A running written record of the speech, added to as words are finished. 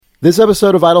This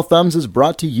episode of Idle Thumbs is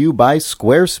brought to you by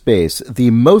Squarespace,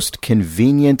 the most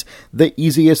convenient, the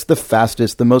easiest, the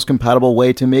fastest, the most compatible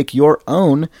way to make your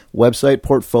own website,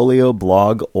 portfolio,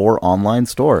 blog, or online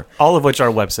store. All of which are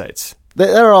websites.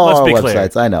 They're all our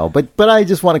websites, clear. I know. But I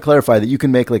just want to clarify that you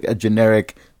can make like a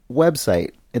generic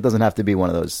website. It doesn't have to be one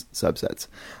of those subsets.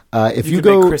 If you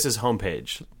go make Chris's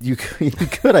homepage. You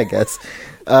could, I guess.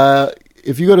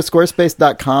 If you go to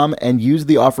squarespace.com and use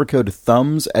the offer code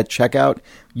THUMBS at checkout,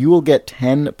 you will get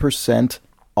 10%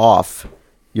 off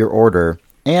your order.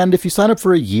 And if you sign up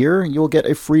for a year, you'll get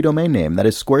a free domain name. That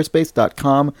is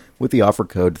squarespace.com with the offer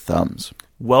code THUMBS.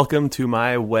 Welcome to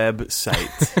my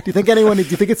website. Do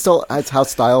you think it's house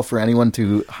style for anyone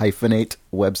to hyphenate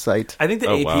website? I think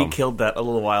the AP killed that a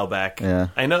little while back. Yeah.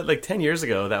 I know, like 10 years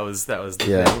ago, that was the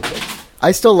thing.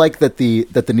 I still like that the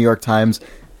New York Times,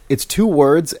 it's two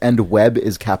words and web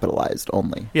is capitalized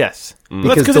only. Yes.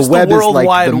 Because the web is is like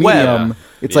Wide the medium. Web.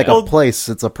 It's like a place.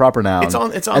 It's a proper noun. It's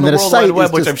on and the then World a site Wide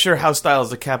Web, which just, I'm sure House Style is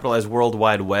the capitalized World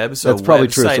Wide Web. So that's probably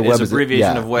true. Website So web is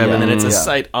abbreviation of web, and then it's a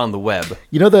site on the web.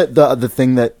 You know the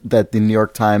thing that the New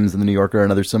York Times and the New Yorker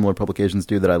and other similar publications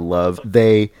do that I love?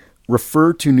 They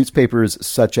refer to newspapers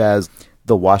such as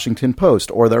the Washington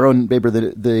Post or their own paper,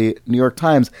 the New York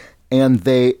Times, and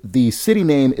the city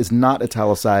name is not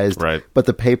italicized, right, but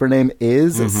the paper name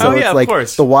is. Mm-hmm. So it's like of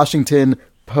course. The Washington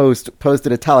Post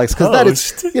posted italics because that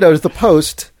is, it's the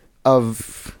Post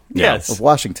of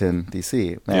Washington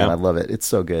D.C. Man, I love it. It's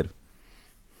so good.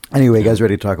 Anyway, you guys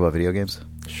ready to talk about video games?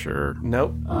 Sure.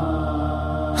 Nope.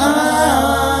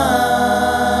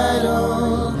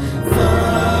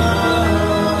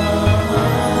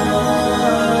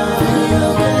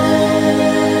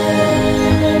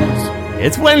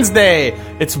 It's Wednesday.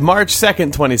 It's March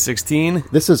 2nd, 2016.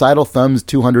 This is Idle Thumbs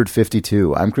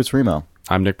 252. I'm Chris Remo.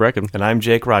 I'm Nick Brecken. And I'm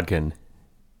Jake Rodkin.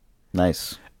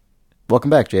 Nice. Welcome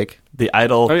back, Jake. The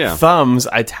Idle Thumbs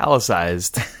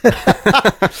italicized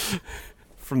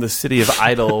from the city of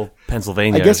Idle,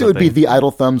 Pennsylvania. I guess it would be the Idle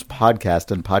Thumbs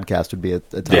podcast, and podcast would be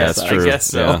italicized. Yeah, that's true. I guess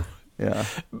so. Yeah.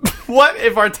 What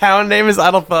if our town name is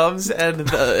Idle Thumbs and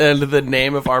the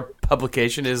name of our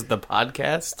publication is The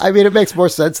Podcast? I mean, it makes more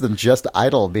sense than just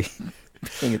Idle being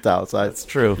italicized. That's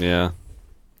true. Yeah,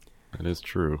 that is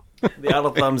true. The Idle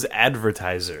Thumbs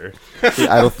advertiser. The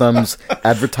Idle Thumbs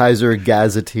advertiser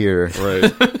gazetteer.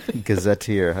 Right.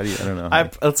 Gazetteer. I don't know.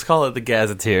 Let's call it the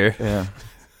Gazetteer. Yeah.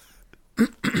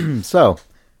 So,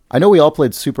 I know we all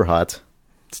played Super Hot.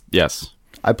 Yes.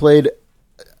 I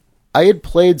had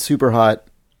played Super Hot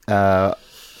a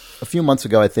few months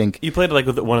ago, I think. You played it like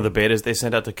with one of the betas they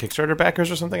sent out to Kickstarter backers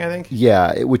or something, I think?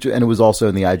 Yeah, and it was also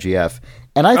in the IGF.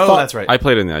 And I thought, that's right. I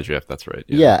played in the IGF, that's right.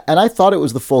 Yeah, and I thought it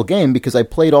was the full game because I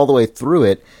played all the way through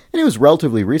it, and it was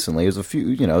relatively recently. It was a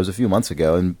few months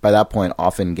ago, and by that point,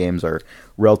 often games are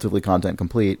relatively content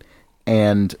complete.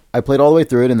 And I played all the way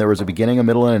through it, and there was a beginning, a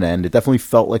middle, and an end. It definitely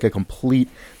felt like a complete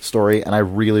story, and I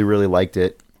really, really liked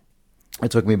it.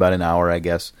 It took me about an hour, I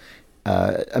guess.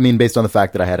 I mean, based on the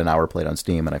fact that I had an hour played on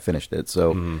Steam and I finished it,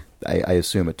 so I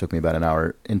assume it took me about an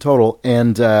hour in total.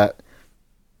 And I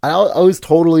was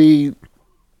totally,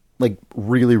 like,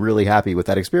 really, really happy with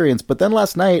that experience. But then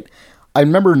last night, I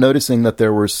remember noticing that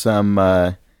there were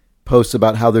some posts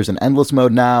about how there's an endless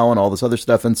mode now and all this other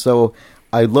stuff. And so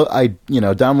I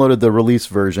downloaded the release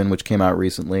version, which came out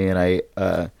recently, and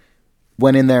I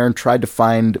went in there and tried to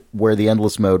find where the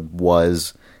endless mode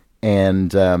was,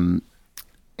 and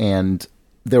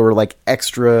there were like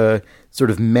extra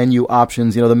sort of menu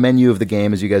options. The menu of the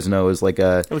game, as you guys know, is like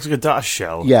it looks like a DOS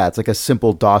shell. Yeah, it's like a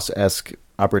simple DOS-esque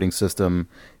operating system,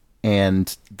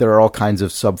 and there are all kinds of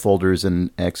subfolders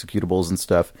and executables and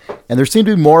stuff. And there seemed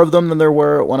to be more of them than there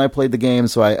were when I played the game,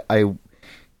 so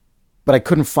but I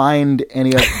couldn't find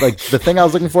any of like the thing I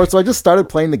was looking for, so I just started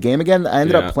playing the game again. I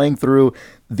ended up playing through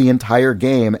the entire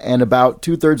game, and about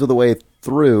 2/3 of the way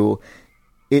through,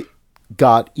 it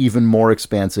got even more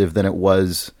expansive than it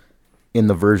was in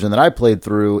the version that I played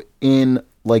through in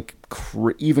like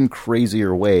even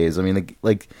crazier ways. I mean,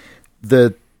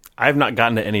 I've not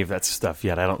gotten to any of that stuff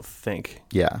yet, I don't think.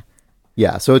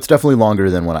 Yeah, so it's definitely longer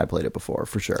than when I played it before,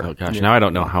 for sure. Oh gosh, now I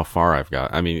don't know how far I've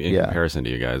got. I mean, in comparison to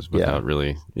you guys, without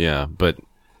really, but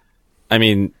I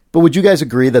mean, but would you guys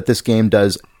agree that this game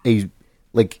does a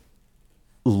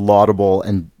laudable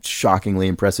and shockingly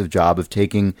impressive job of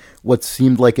taking what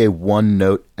seemed like a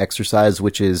one-note exercise,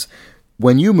 which is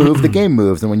when you move, the game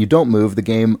moves, and when you don't move, the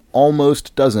game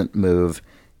almost doesn't move,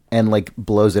 and like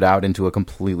blows it out into a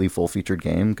completely full-featured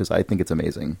game? Because I think it's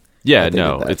amazing. Yeah,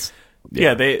 no, it's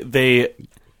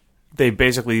they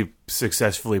basically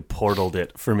successfully portaled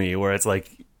it for me, where it's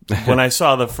like when I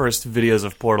saw the first videos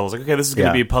of Portal, I was like, okay, this is going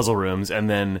to be puzzle rooms, and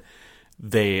then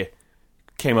they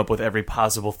came up with every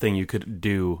possible thing you could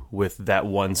do with that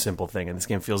one simple thing, and this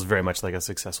game feels very much like a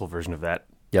successful version of that.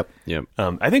 Yep.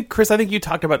 I think, Chris, you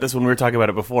talked about this when we were talking about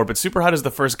it before, but Superhot is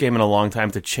the first game in a long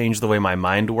time to change the way my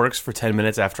mind works for 10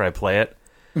 minutes after I play it.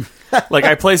 Like,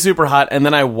 I play Superhot, and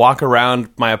then I walk around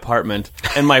my apartment,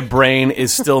 and my brain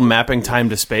is still mapping time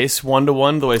to space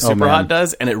 1-to-1 the way Superhot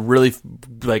does, and it really,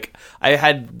 like, I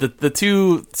had the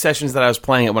 2 sessions that I was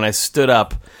playing it when I stood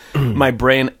up, my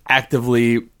brain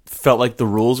actively felt like the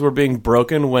rules were being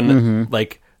broken when,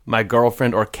 like, my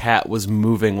girlfriend or cat was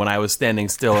moving when I was standing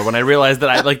still, or when I realized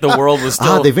that the world was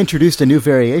still... they've introduced a new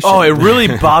variation. Oh, it really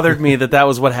bothered me that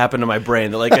was what happened to my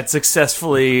brain. That, like, it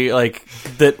successfully, like,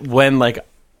 that when, like,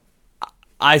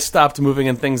 I stopped moving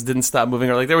and things didn't stop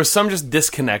moving, or, like, there was some just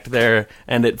disconnect there,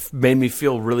 and it made me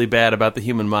feel really bad about the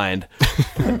human mind.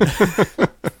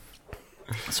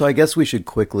 So I guess we should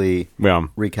quickly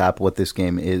recap what this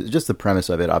game is. Just the premise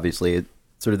of it, obviously.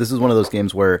 This is one of those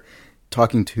games where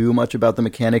talking too much about the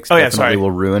mechanics definitely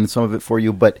will ruin some of it for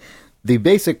you. But the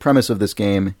basic premise of this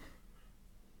game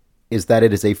is that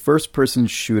it is a first-person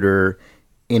shooter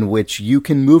in which you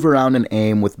can move around and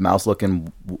aim with mouse look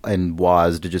and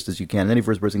WASD just as you can in any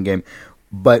first-person game.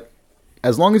 But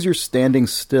as long as you're standing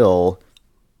still,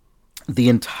 the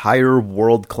entire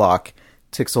world clock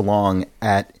ticks along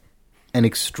at an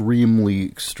extremely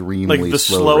like the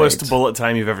slow slowest rate. Bullet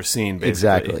time you've ever seen, basically.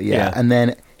 Exactly, yeah. And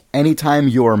then anytime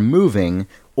you're moving,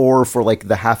 or for like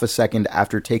the half a second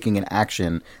after taking an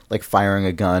action, like firing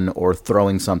a gun or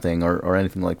throwing something or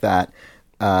anything like that,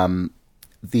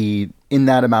 in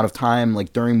that amount of time,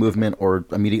 like during movement or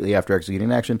immediately after executing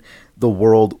an action, the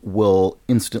world will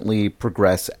instantly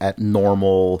progress at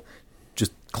normal,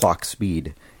 just clock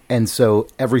speed. And so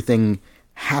everything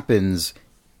happens.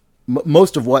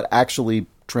 Most of what actually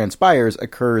transpires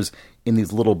occurs in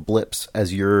these little blips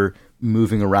as you're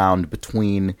moving around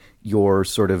between your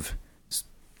sort of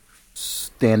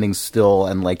standing still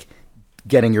and like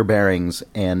getting your bearings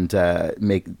and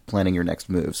planning your next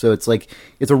move. So it's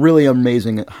a really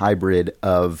amazing hybrid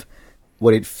of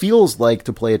what it feels like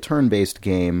to play a turn-based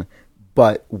game,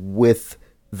 but with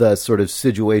the sort of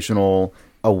situational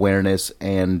awareness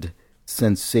and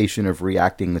sensation of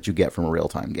reacting that you get from a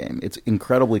real-time game. It's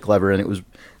incredibly clever, and it was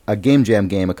a Game Jam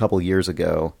game a couple years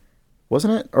ago,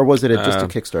 wasn't it? Or was it just a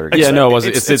Kickstarter game? Yeah, no, it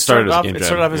started as a Game Jam. It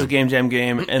started off as a Game Jam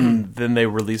game, and then they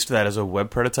released that as a web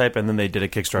prototype, and then they did a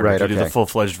Kickstarter to do the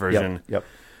full-fledged version. Yep.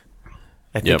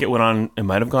 I think it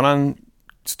might have gone on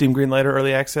Steam Greenlight or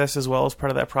Early Access as well as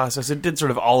part of that process. It did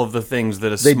sort of all of the things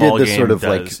that a small game does. They did this sort of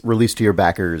like release to your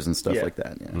backers and stuff like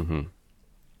that. Yeah. Mm-hmm.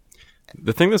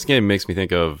 The thing this game makes me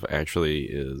think of actually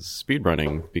is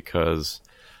speedrunning, because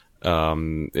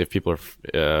if people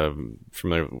are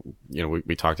familiar,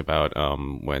 we talked about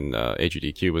when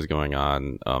AGDQ was going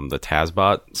on, the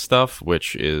TASBot stuff,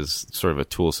 which is sort of a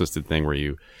tool-assisted thing where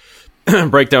you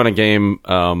break down a game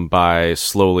by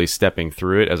slowly stepping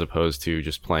through it as opposed to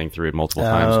just playing through it multiple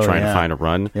times trying to find a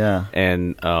run. Yeah.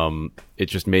 And it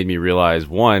just made me realize,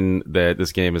 one, that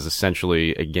this game is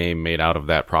essentially a game made out of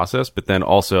that process, but then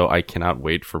also I cannot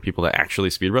wait for people to actually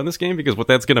speedrun this game, because what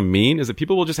that's going to mean is that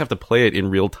people will just have to play it in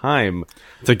real time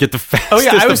to get the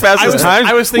fastest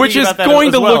times, which is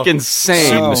going to look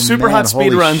insane. Superhot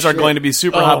speedruns are going to be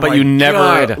super hot, but you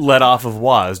never let off of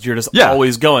WASD. You're just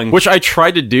always going. Which I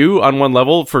tried to do on one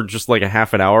level for just like a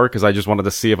half an hour because I just wanted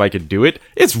to see if I could do it.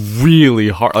 It's really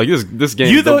hard. Like this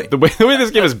game, the way this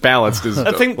game is balanced is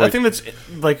I think that's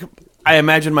like, I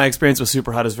imagine my experience with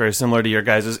Superhot is very similar to your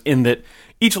guys', in that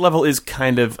each level is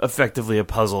kind of effectively a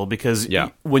puzzle, because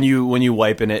when you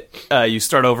wipe in it, you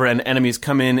start over and enemies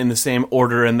come in the same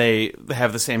order and they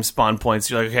have the same spawn points.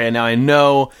 You're like, okay, now I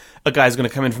know a guy's going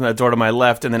to come in from that door to my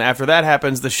left, and then after that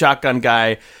happens, the shotgun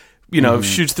guy,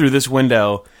 shoots through this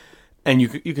window, and you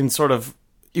can sort of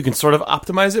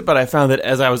optimize it, but I found that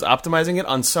as I was optimizing it,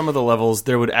 on some of the levels,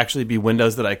 there would actually be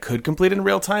windows that I could complete in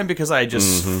real time, because I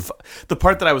just... the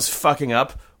part that I was fucking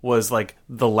up was, like,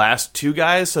 the last two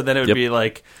guys, so then it would be,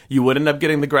 like, you would end up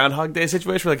getting the Groundhog Day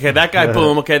situation, where, like, hey, that guy,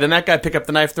 boom, okay, then that guy, pick up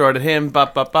the knife, throw it at him,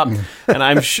 bop, bop, bop. And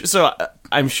I'm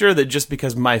sure that just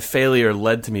because my failure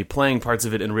led to me playing parts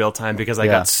of it in real time, because I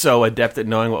got so adept at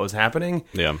knowing what was happening.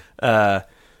 Yeah.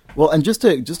 Well, and just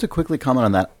to quickly comment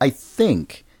on that, I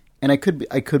think... And I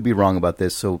could be wrong about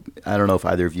this, so I don't know if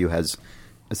either of you has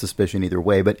a suspicion either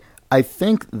way, but I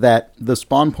think that the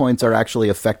spawn points are actually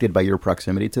affected by your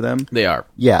proximity to them. They are.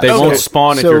 Yeah. They won't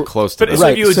spawn if you're close to them.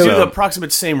 But if you would do the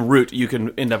approximate same route, you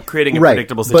can end up creating a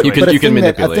predictable situation. But you can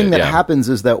manipulate a thing that happens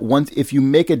is that if you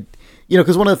make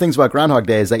because one of the things about Groundhog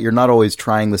Day is that you're not always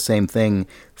trying the same thing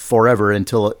forever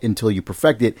until you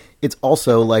perfect it. It's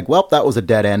also like, well, that was a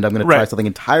dead end. I'm going to try something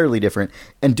entirely different.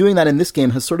 And doing that in this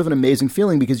game has sort of an amazing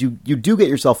feeling because you do get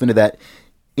yourself into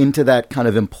that kind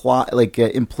of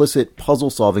implicit puzzle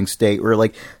solving state where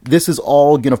like this is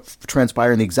all going to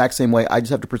transpire in the exact same way. I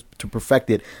just have to perfect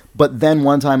it. But then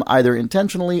one time, either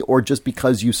intentionally or just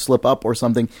because you slip up or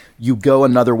something, you go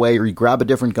another way, or you grab a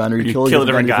different gun, or you kill a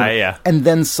different guy. Yeah, and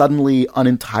then suddenly an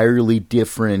entirely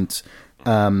different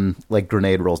like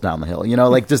grenade rolls down the hill.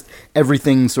 Like just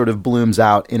everything sort of blooms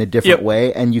out in a different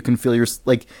way, and you can feel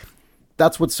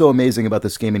that's what's so amazing about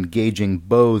this game, engaging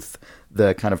both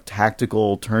the kind of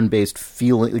tactical turn-based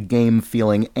game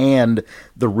feeling and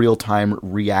the real-time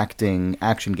reacting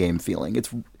action game feeling.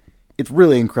 It's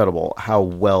really incredible how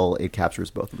well it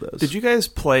captures both of those. Did you guys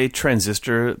play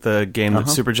Transistor, the game that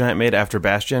Supergiant made after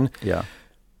Bastion? Yeah.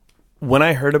 When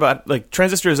I heard about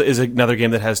Transistor is another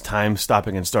game that has time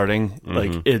stopping and starting.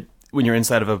 Like when you're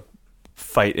inside of a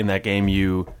fight in that game,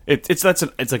 it's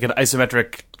like an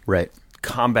isometric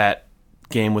combat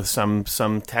game with some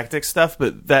tactics stuff,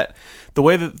 but the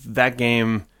way that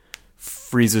game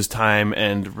freezes time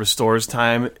and restores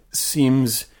time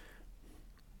seems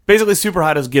basically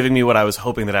Superhot is giving me what I was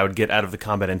hoping that I would get out of the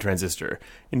combat in Transistor.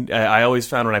 And I always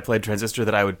found when I played Transistor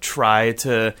that I would try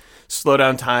to slow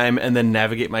down time and then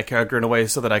navigate my character in a way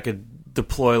so that I could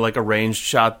deploy like a ranged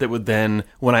shot that would then,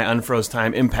 when I unfroze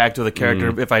time, impact with a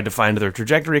character if I defined their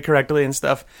trajectory correctly and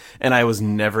stuff. And I was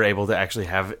never able to actually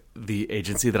have the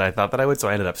agency that I thought that I would, so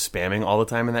I ended up spamming all the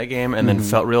time in that game and then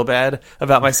felt real bad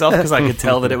about myself because I could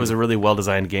tell that it was a really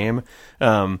well-designed game.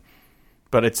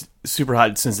 But it's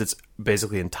Superhot since it's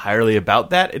basically entirely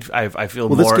about that. I feel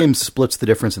more... Well, this game splits the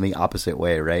difference in the opposite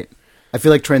way, right? I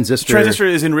feel like Transistor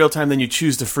is in real time, then you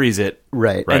choose to freeze it.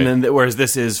 Right. And then whereas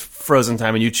this is frozen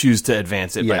time and you choose to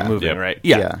advance it by moving, right?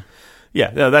 Yeah.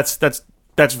 No, that's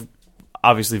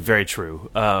obviously very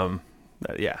true. You're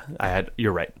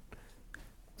right.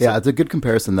 Yeah, it's a good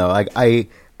comparison though. I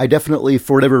definitely,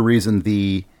 for whatever reason,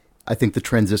 I think the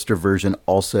Transistor version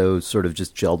also sort of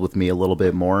just gelled with me a little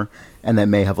bit more, and that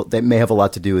may have a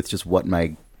lot to do with just what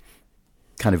my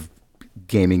kind of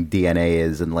gaming DNA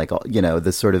is, and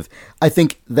this sort of, I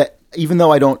think that even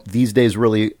though I don't these days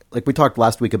really, like we talked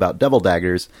last week about Devil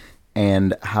Daggers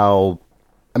and how,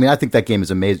 I think that game is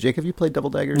amazing. Jake, have you played Devil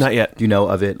Daggers? Not yet. Do you know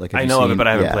of it? I know of it, but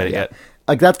I haven't played it yet.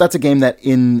 Like that's a game that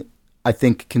I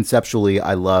think conceptually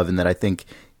I love, and that I think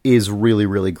is really,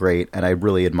 really great, and I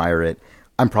really admire it.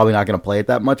 I'm probably not going to play it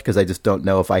that much because I just don't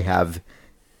know if I have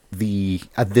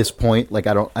at this point, like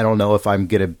I don't know if I'm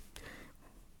going to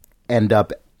end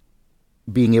up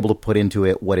being able to put into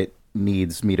it what it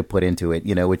needs me to put into it,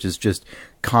 which is just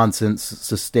constant,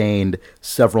 sustained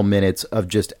several minutes of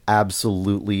just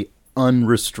absolutely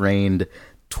unrestrained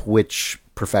twitch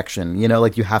perfection.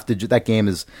 Like you have to, that game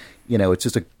is, it's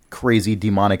just a crazy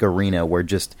demonic arena where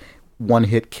just one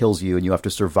hit kills you and you have to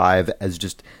survive as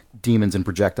just demons and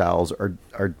projectiles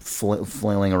are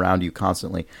flailing around you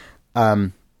constantly. But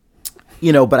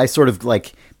I sort of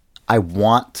I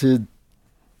want to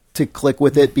click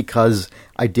with it because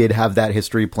I did have that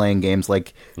history playing games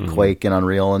like Quake and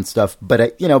Unreal and stuff.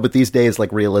 But but these days,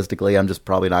 realistically, I'm just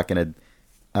probably not going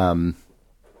to.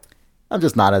 I'm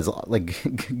just not as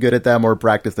good at them or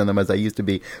practiced in them as I used to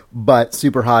be. But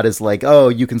Superhot is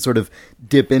you can sort of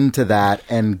dip into that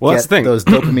and get those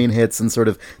dopamine hits and sort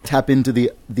of tap into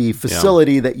the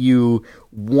facility that you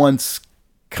once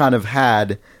kind of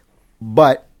had,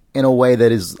 but in a way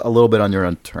that is a little bit on your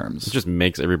own terms. It just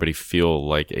makes everybody feel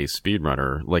like a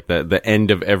speedrunner. Like the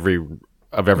end of every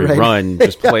run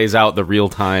just plays out the real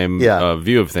time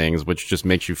view of things, which just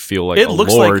makes you feel like a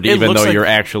lord, even though you're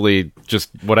actually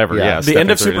just whatever. The end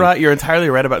of Superhot, you're entirely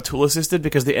right about tool assisted,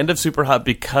 because the end of Superhot,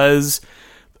 because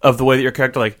of the way that your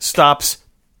character stops,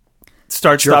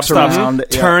 starts,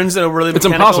 turns in a really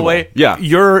mechanical way. Yeah,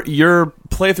 your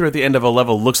playthrough at the end of a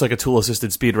level looks like a tool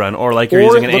assisted speedrun, or like you're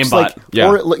using an aimbot.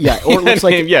 Or it looks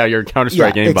like your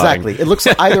Counter-Strike aimbot. Exactly. It looks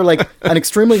either like an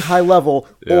extremely high level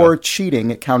or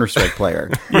cheating Counter-Strike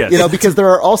player. Yes. Because there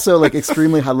are also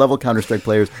extremely high level Counter-Strike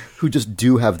players who just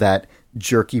do have that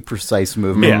jerky, precise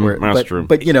movement. Yeah, that's true.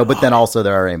 But then also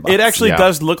there are aimbots. It actually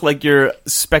does look like you're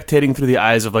spectating through the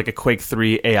eyes of a Quake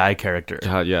 3 AI character.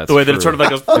 The way that it sort of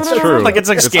goes, it's true.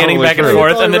 It's scanning totally back and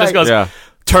forth, and then it just goes,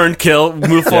 turn, kill,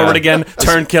 move forward again,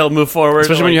 turn, kill, move forward.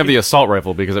 Especially when you have the assault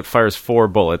rifle, because it fires 4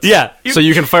 bullets. Yeah. So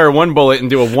you can fire one bullet and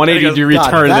do a 180-degree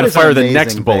turn and then fire the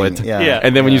next bullet. Yeah.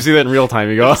 And then when you see that in real time,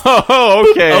 you go,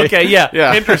 oh, okay. Okay,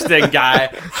 yeah. Interesting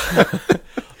guy.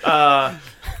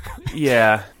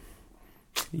 Yeah.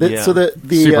 So the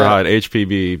Superhot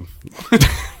HPB.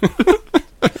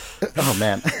 Oh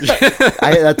man,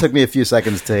 that took me a few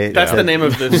seconds to. That's the name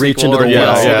of the reach into the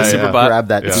well, Superbot. Grab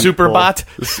that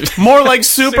Superbot. More like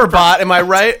Superbot. Am I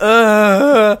right?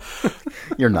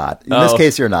 You're not. In this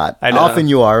case, you're not. Often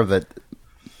you are, but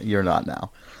you're not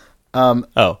now.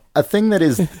 A thing that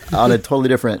is on a totally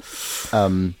different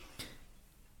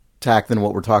tack than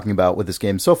what we're talking about with this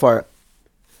game so far.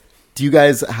 Do you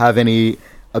guys have any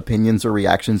opinions or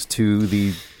reactions to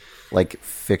the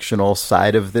fictional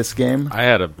side of this game? I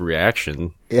had a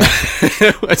reaction. Yeah.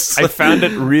 I found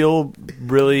it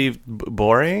really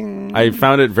boring. I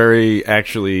found it very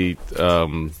actually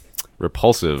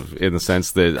repulsive in the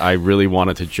sense that I really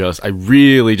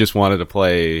just wanted to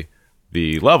play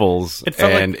the levels,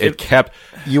 and it kept.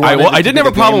 I didn't have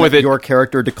a problem with it. Your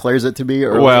character declares it to be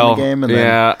early in the game. And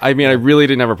yeah, I mean, I really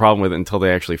didn't have a problem with it until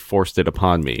they actually forced it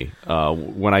upon me.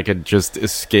 When I could just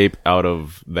escape out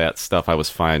of that stuff, I was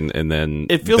fine. And then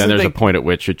there's a point at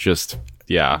which it just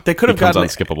they could have gotten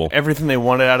unskippable. Everything they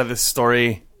wanted out of this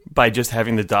story by just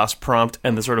having the DOS prompt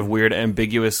and the sort of weird,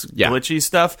 ambiguous, glitchy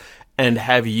stuff, and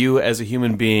have you as a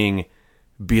human being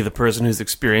be the person who's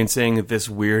experiencing this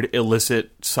weird illicit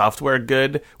software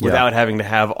good without having to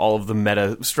have all of the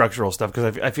meta structural stuff.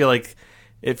 Because I feel like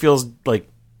it feels like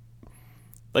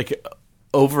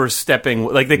overstepping.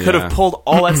 Like they could have pulled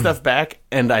all that stuff back,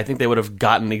 and I think they would have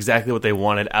gotten exactly what they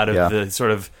wanted out of the sort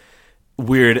of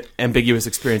weird, ambiguous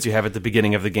experience you have at the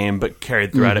beginning of the game, but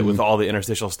carried throughout it with all the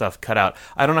interstitial stuff cut out.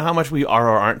 I don't know how much we are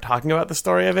or aren't talking about the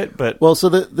story of it, but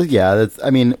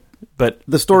but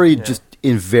the story just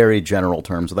in very general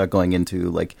terms, without going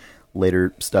into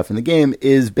later stuff in the game,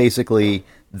 is basically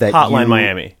that Hotline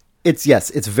Miami. It's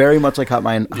very much like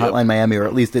Hotline Miami, or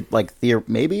at least it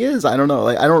maybe is. I don't know.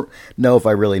 I don't know if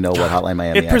I really know what Hotline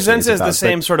Miami. It presents as the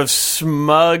same sort of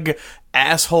smug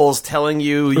assholes telling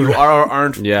you are or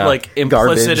aren't implicit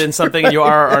garbage in something, and you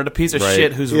are or aren't a piece of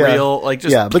shit who's real.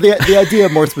 But the idea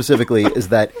more specifically is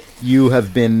that you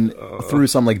have been through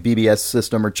some BBS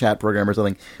system or chat program or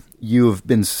something. You've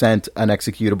been sent an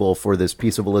executable for this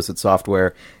piece of illicit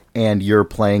software, and you're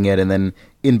playing it, and then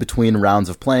in between rounds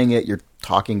of playing it, you're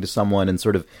talking to someone, and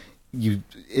sort of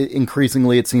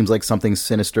increasingly it seems like something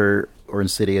sinister or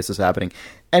insidious is happening.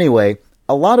 Anyway,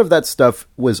 a lot of that stuff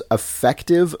was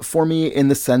effective for me in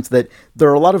the sense that there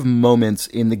are a lot of moments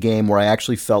in the game where I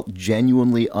actually felt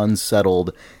genuinely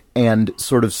unsettled and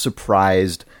sort of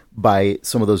surprised by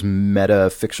some of those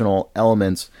meta-fictional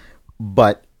elements,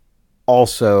 but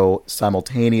also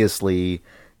simultaneously.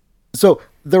 So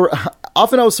there were,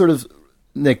 often I was sort of,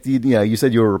 Nick, you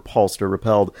said you were repulsed or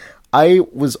repelled. I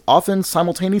was often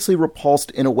simultaneously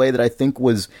repulsed in a way that I think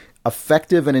was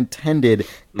effective and intended,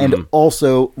 and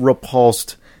also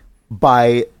repulsed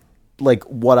by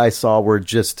what I saw were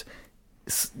just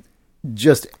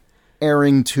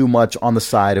erring too much on the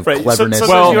side of cleverness.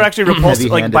 So you're actually repulsed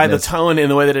by the tone in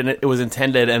the way that it was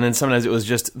intended, and then sometimes it was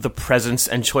just the presence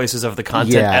and choices of the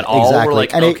content at all. Exactly.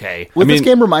 We're okay. What this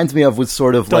game reminds me of was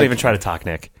sort of don't even try to talk,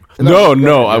 Nick. No.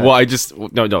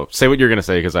 Say what you're going to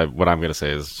say, because what I'm going to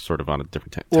say is sort of on a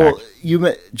different tack. Well,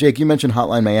 Jake, you mentioned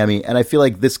Hotline Miami, and I feel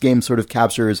like this game sort of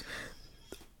captures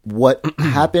what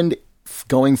happened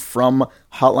going from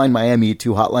Hotline Miami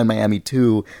to Hotline Miami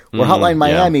 2, where Hotline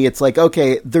Miami, it's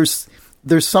okay, there's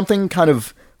something kind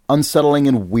of unsettling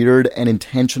and weird and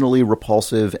intentionally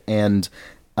repulsive and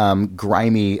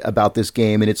grimy about this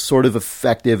game, and it's sort of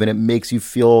effective, and it makes you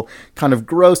feel kind of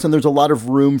gross, and there's a lot of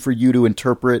room for you to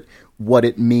interpret what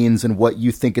it means and what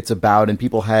you think it's about, and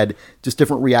people had just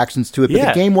different reactions to it, but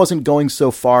the game wasn't going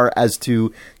so far as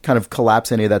to kind of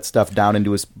collapse any of that stuff down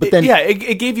into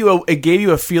it gave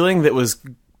you a feeling that was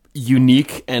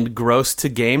unique and gross to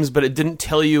games, but it didn't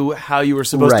tell you how you were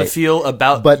supposed to feel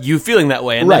about you feeling that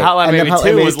way. And then Hotline Miami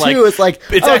 2 was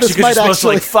it's actually because you're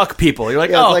supposed to fuck people. You're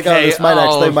okay,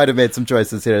 they might have made some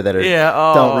choices here that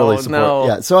don't really support. No.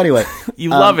 Yeah. So anyway,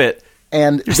 you love it,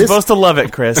 and you're supposed to love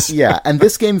it, Chris. Yeah, and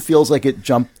this game feels like it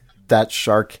jumped that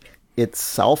shark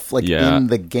itself, in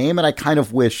the game, and I kind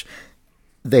of wish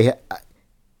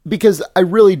because I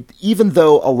really, even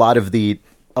though a lot of the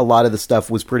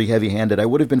stuff was pretty heavy-handed, I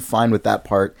would have been fine with that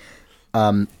part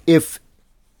if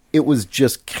it was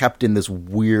just kept in this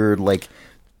weird,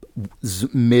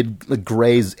 mid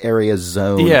gray area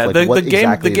zone. Yeah,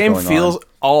 the game feels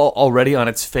already on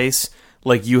its face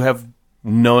like you have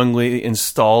knowingly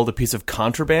installed a piece of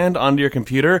contraband onto your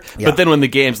computer, but then when the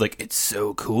game's it's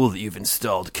so cool that you've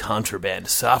installed contraband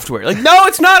software, no,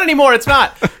 it's not anymore. It's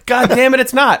not. God damn it,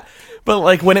 it's not. But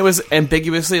like when it was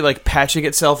ambiguously like patching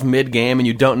itself mid-game and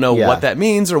you don't know what that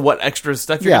means or what extra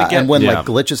stuff you're going to get. And when like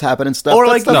glitches happen and stuff. Or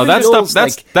like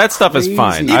that stuff is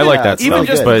fine. I like that stuff. Even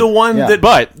just the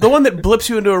one that blips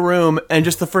you into a room and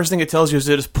just the first thing it tells you is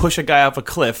to just push a guy off a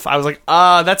cliff. I was like,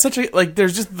 that's such a like.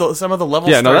 There's just some of the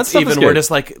level starts even were just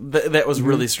like that was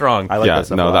really strong. I like that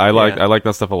stuff. I like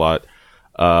that stuff a lot.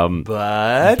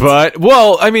 But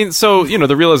well, I mean, so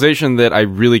the realization that I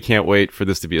really can't wait for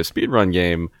this to be a speedrun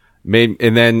game.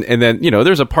 And then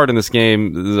there's a part in this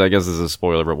game, I guess this is a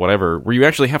spoiler, but whatever, where you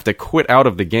actually have to quit out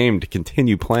of the game to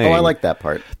continue playing. Oh, I like that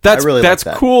part. That's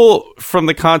cool from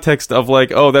the context of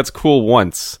like, oh, that's cool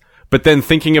once. But then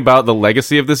thinking about the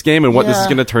legacy of this game and what this is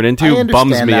going to turn into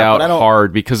bums me out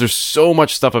hard because there's so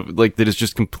much stuff that is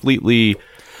just completely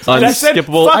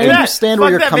unskippable. I understand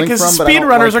where you're coming from, but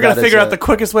speedrunners are going to figure out the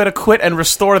quickest way to quit and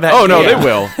restore that. Oh no, they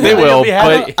will. They will.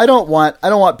 But I don't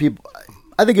want people.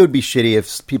 I think it would be shitty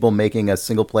if people making a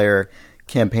single player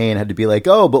campaign had to be like,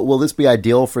 oh, but will this be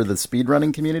ideal for the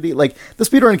speedrunning community? Like the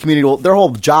speedrunning community, their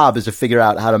whole job is to figure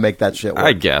out how to make that shit work.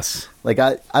 I guess. Like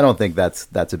I don't think that's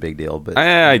a big deal, but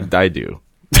I do.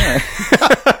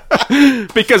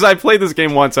 Because I played this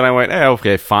game once and I went,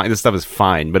 okay, fine. This stuff is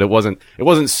fine, but it wasn't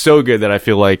so good that I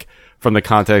feel like from the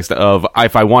context of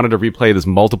if I wanted to replay this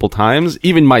multiple times,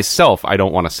 even myself, I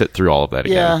don't want to sit through all of that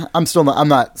again. Yeah, I'm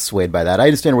not swayed by that. I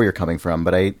understand where you're coming from,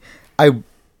 but I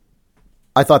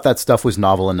thought that stuff was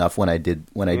novel enough when I did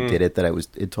it that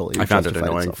it totally. I found it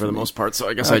annoying for the most part, so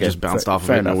I guess I just bounced off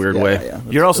of it in a weird way. Yeah,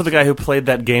 you're also the guy who played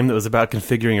that game that was about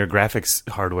configuring your graphics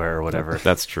hardware or whatever.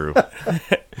 That's true.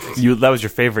 That was your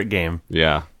favorite game.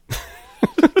 Yeah.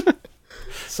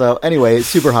 So anyway,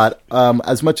 Super Hot.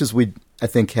 As much as I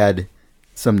think had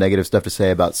some negative stuff to say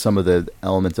about some of the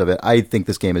elements of it, I think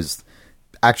this game is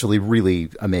actually really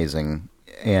amazing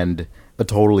and a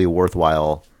totally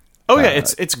worthwhile. Oh yeah,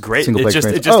 it's great.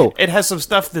 It has some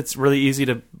stuff that's really easy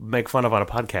to make fun of on a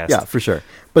podcast. Yeah, for sure.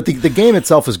 But the game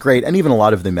itself is great, and even a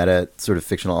lot of the meta sort of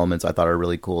fictional elements I thought are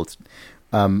really cool. It's,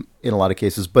 in a lot of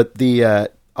cases, but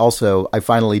also, I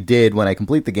finally did, when I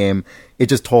complete the game, it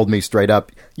just told me straight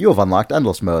up, you have unlocked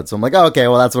endless mode. So I'm like, oh, okay,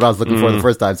 well, that's what I was looking for the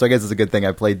first time. So I guess it's a good thing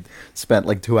I spent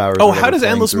like 2 hours. Oh, how does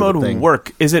endless mode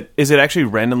work? Is it actually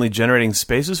randomly generating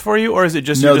spaces for you, or is it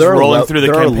just you're just rolling through the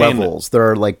campaign? There are levels. There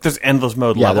are like... There's endless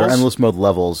mode levels? Yeah, there are endless mode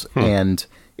levels, and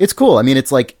it's cool. I mean,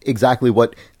 it's like exactly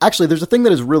what... Actually, there's a thing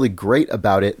that is really great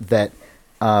about it that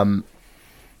I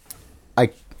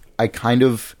kind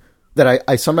of... that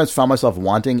I sometimes found myself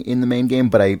wanting in the main game,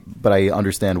 but I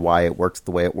understand why it works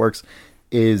the way it works,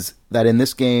 is that in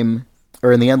this game,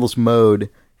 or in the endless mode,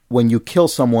 when you kill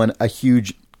someone, a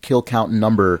huge kill count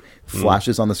number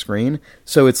flashes on the screen.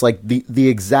 So it's like the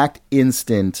exact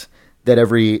instant that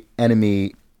every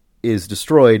enemy is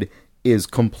destroyed is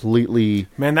completely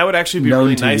Man, that would actually be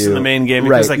really nice in the main game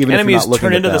because like enemies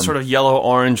turn into the sort of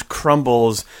yellow-orange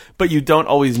crumbles, but you don't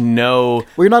always know.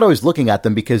 Well, you're not always looking at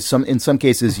them because in some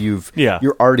cases you're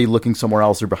already looking somewhere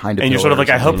else or behind a pillar. And you're sort of like,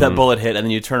 I hope that bullet hit, and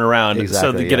then you turn around,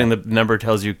 so getting the number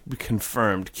tells you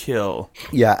confirmed kill.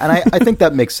 Yeah, and I think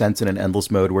that makes sense in an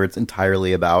endless mode where it's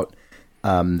entirely about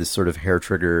this sort of hair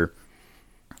trigger,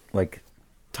 like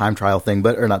time trial thing,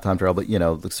 or not time trial, but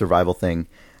the survival thing.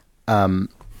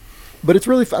 But it's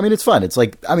really, it's fun. It's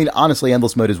like, honestly,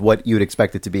 endless mode is what you would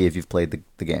expect it to be if you've played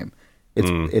the game.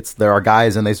 It's there are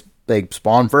guys and they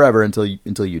spawn forever until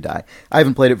you die. I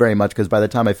haven't played it very much because by the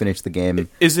time I finished the game,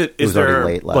 it was already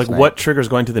late last night. What triggers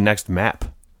going to the next map?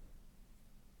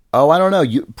 Oh, I don't know.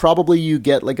 You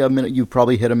get like you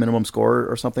probably hit a minimum score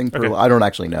or something. Okay. I don't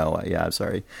actually know. Yeah, I'm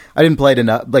sorry. I didn't play it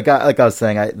enough. Like I was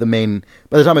saying,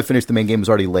 by the time I finished the main game was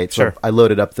already late. So I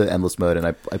loaded up the endless mode and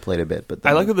I played a bit. But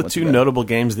I like that the two notable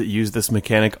games that use this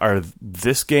mechanic are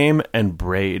this game and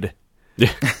Braid.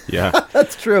 Yeah,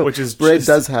 that's true. Which is Braid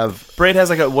has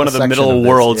like one of the middle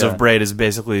worlds of Braid is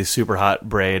basically Super Hot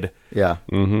Braid. Yeah.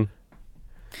 Mm-hmm.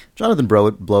 Jonathan Blow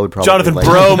would probably Jonathan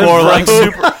Bro more like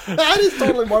Super. That is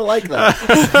totally more like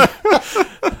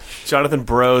that. Jonathan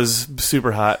Bro's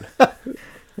Super Hot.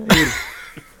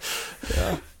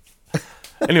 Yeah.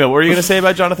 Anyway, what were you going to say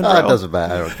about Jonathan Bro? It doesn't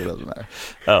matter. It doesn't matter.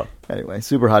 Oh. Anyway,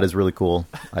 Super Hot is really cool,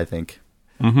 I think.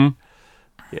 Mm-hmm.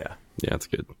 Yeah. Yeah, it's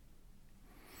good.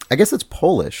 I guess it's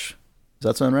Polish. Does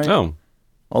that sound right? Oh.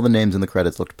 All the names in the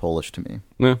credits looked Polish to me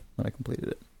when I completed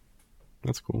it.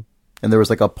 That's cool. And there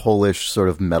was like a Polish sort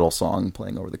of metal song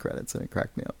playing over the credits, and it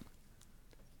cracked me up.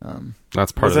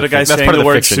 That's part was of it a guy saying the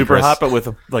word super hot, but with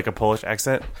a Polish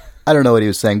accent? I don't know what he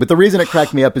was saying, but the reason it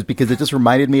cracked me up is because it just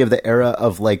reminded me of the era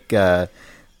of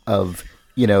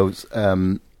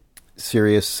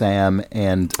Serious Sam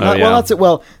and yeah.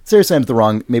 Serious Sam's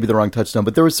maybe the wrong touchstone,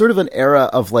 but there was sort of an era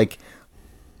of like,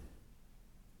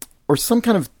 or some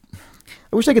kind of.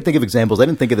 I wish I could think of examples. I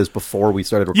didn't think of this before we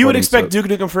started recording. You would expect Duke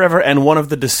Nukem Forever and one of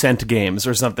the Descent games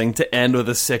or something to end with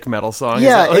a sick metal song.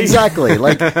 Yeah, exactly.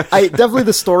 Like, definitely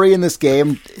the story in this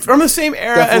game from the same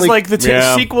era as like the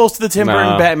sequels to the Tim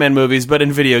Burton Batman movies, but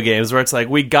in video games, where it's like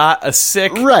we got a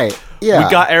sick right. Yeah,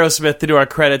 we got Aerosmith to do our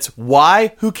credits.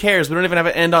 Why? Who cares? We don't even have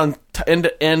an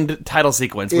end title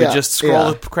sequence. We just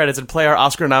scroll the credits and play our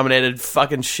Oscar-nominated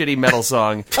fucking shitty metal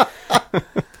song.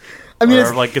 I mean,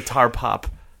 or like guitar pop.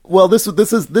 Well, this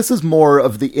is more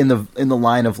of the in the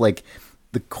line of like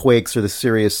the Quakes or the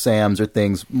Serious Sams or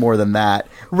things more than that,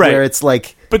 right? Where it's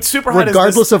like, but Superhot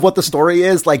regardless of what the story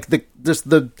is, like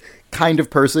the kind of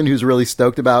person who's really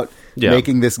stoked about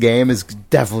making this game is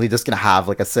definitely just gonna have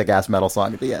like a sick ass metal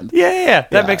song at the end. Yeah,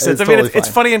 that makes sense. I mean, it's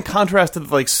funny in contrast to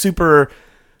the, like super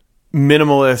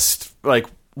minimalist like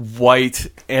white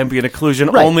ambient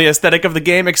occlusion only aesthetic of the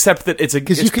game, except that it's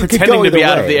pretending to be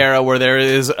out of the era where there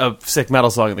is a sick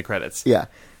metal song in the credits. Yeah,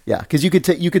 because you could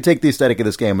take the aesthetic of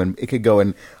this game and it could go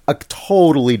in a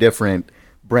totally different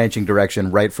branching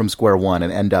direction right from square one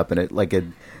and end up in it like the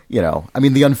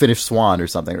Unfinished Swan or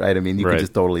something, right? I mean, you could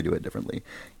just totally do it differently.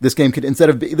 This game could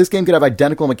have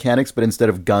identical mechanics, but instead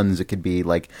of guns, it could be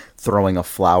like throwing a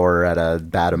flower at a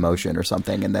bad emotion or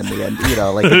something, and then the end,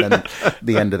 and then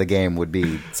the end of the game would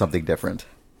be something different.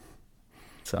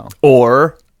 So,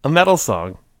 or a metal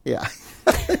song. Yeah,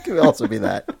 it could also be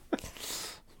that.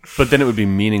 But then it would be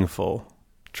meaningful.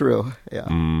 True.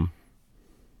 Yeah.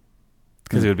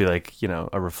 Because it would be like,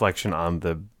 a reflection on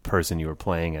the person you were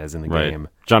playing as in the game.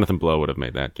 Jonathan Blow would have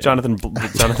made that game.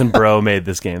 Jonathan Bro made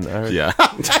this game. Yeah.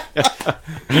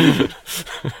 I'm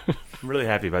really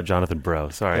happy about Jonathan Bro.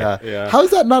 Sorry. Yeah. How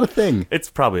is that not a thing? It's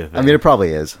probably a thing. I mean, it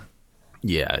probably is.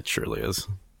 Yeah, it surely is.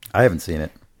 I haven't seen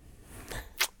it.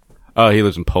 Oh, he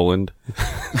lives in Poland.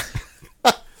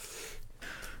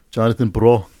 Jonathan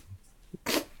Bro.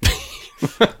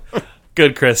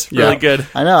 Good, Chris. Really good.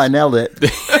 I know. I nailed it.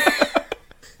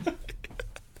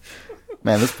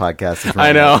 Man, this podcast is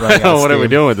running, I know. What are we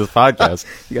doing with this podcast?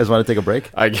 You guys want to take a break?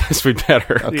 I guess we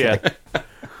better. Okay. Yeah.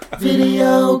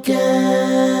 Video game.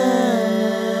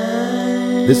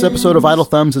 This episode of Idle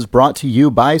Thumbs is brought to you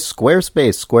by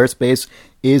Squarespace. Squarespace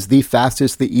is the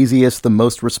fastest, the easiest, the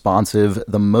most responsive,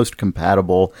 the most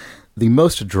compatible, the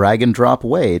most drag-and-drop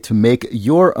way to make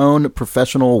your own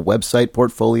professional website,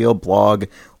 portfolio, blog,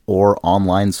 or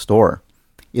online store.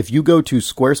 If you go to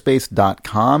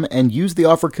squarespace.com and use the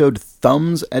offer code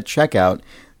THUMBS at checkout,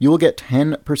 you will get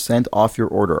 10% off your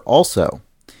order. Also,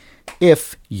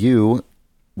 if you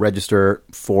register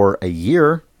for a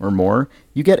year or more,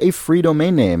 you get a free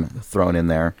domain name thrown in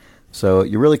there. So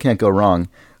you really can't go wrong.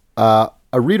 A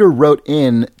reader wrote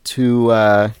in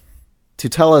to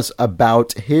tell us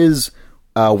about his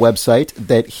website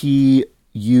that he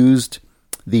used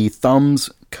the Thumbs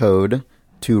code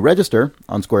to register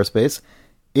on Squarespace.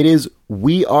 It is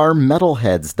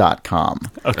wearemetalheads.com.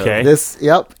 Okay.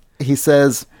 He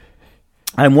says,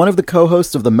 I'm one of the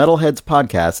co-hosts of the Metalheads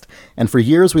podcast, and for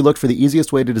years we looked for the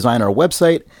easiest way to design our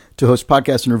website, to host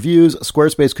podcasts and reviews.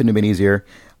 Squarespace couldn't have been easier.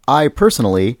 I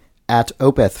personally, at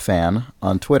OpethFan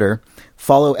on Twitter,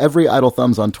 follow every Idle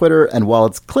Thumbs on Twitter, and while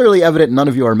it's clearly evident none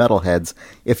of you are metalheads,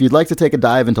 if you'd like to take a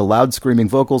dive into loud screaming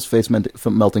vocals,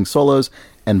 face-melting solos,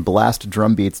 and blast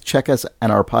drum beats, check us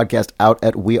and our podcast out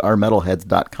at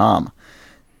wearemetalheads.com.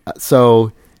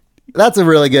 So that's a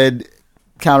really good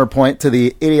counterpoint to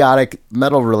the idiotic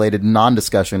metal-related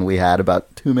non-discussion we had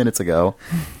about 2 minutes ago.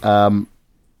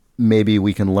 Maybe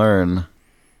we can learn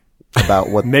about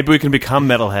what... Maybe we can become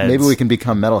metalheads. Maybe we can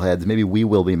become metalheads. Maybe we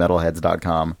will be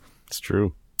metalheads.com. It's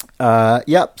true.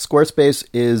 Squarespace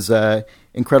is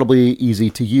incredibly easy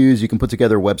to use. You can put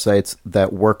together websites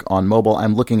that work on mobile.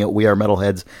 I'm looking at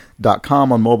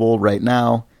wearemetalheads.com on mobile right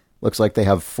now. Looks like they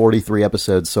have 43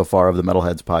 episodes so far of the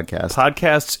Metalheads podcast.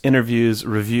 Podcasts, interviews,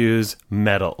 reviews,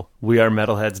 metal.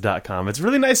 Wearemetalheads.com. It's a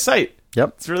really nice site.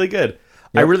 Yep. It's really good.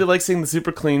 Yep. I really like seeing the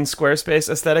super clean Squarespace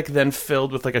aesthetic then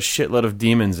filled with like a shitload of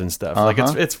demons and stuff. Like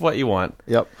it's what you want.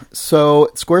 Yep. So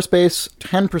Squarespace,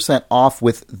 10% off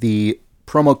with the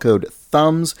promo code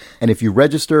THUMBS. And if you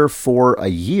register for a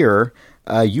year,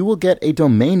 you will get a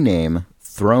domain name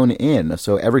thrown in.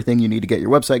 So everything you need to get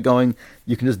your website going,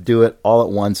 you can just do it all at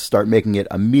once, start making it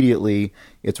immediately.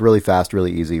 It's really fast,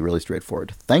 really easy, really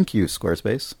straightforward. Thank you,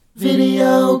 Squarespace.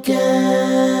 Video game.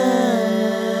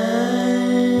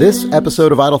 This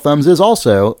episode of Idle Thumbs is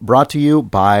also brought to you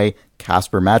by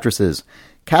Casper Mattresses.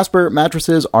 Casper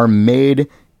Mattresses are made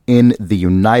in the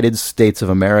United States of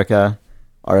America.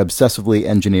 are obsessively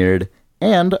engineered,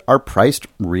 and are priced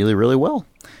really, really well.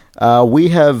 I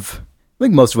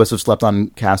think most of us have slept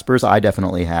on Caspers. I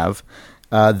definitely have.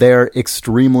 They're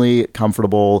extremely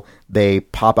comfortable. They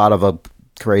pop out of a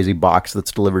crazy box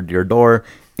that's delivered to your door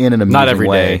in an amusing way. Not every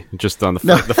day, just on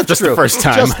the first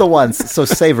time. Just the once, so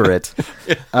savor it.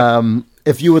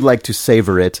 If you would like to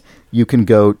savor it, you can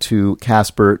go to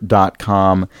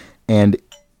Casper.com and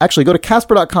actually go to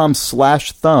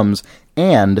Casper.com/thumbs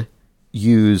and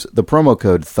use the promo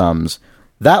code thumbs.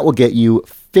 That will get you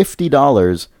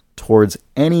 $50 towards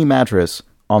any mattress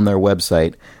on their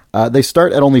website. They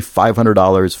start at only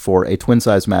 $500 for a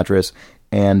twin-size mattress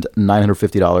and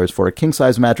 $950 for a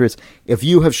king-size mattress. If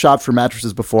you have shopped for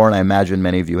mattresses before, and I imagine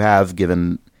many of you have,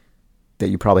 given that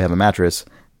you probably have a mattress,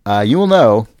 you will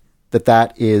know that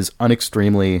that is an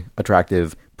extremely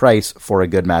attractive price for a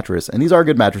good mattress. And these are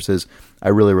good mattresses. I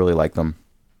really, really like them.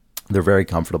 They're very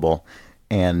comfortable.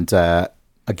 And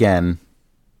again,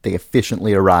 they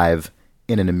efficiently arrive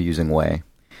in an amusing way.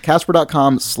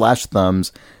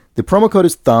 Casper.com/thumbs. The promo code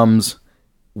is thumbs.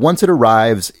 Once it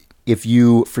arrives, if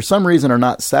you, for some reason, are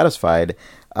not satisfied,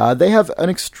 they have an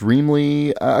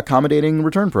extremely accommodating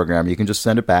return program. You can just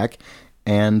send it back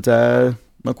and no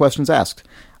questions asked.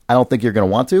 I don't think you're going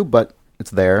to want to, but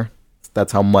it's there.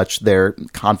 That's how much they're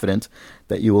confident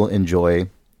that you will enjoy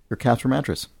your Casper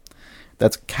mattress.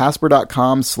 That's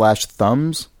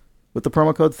Casper.com/thumbs with the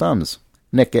promo code thumbs.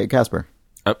 Nick, get Casper.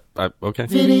 Okay.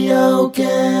 Video game.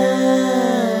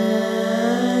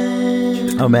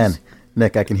 Oh, man.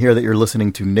 Nick, I can hear that you're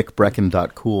listening to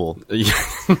nickbrecken.cool.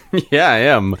 Yeah, I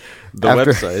am.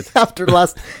 Website.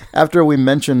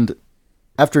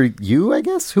 After you, I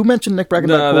guess? Who mentioned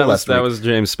nickbrecken.cool last week? That was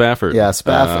James Spafford. Yeah,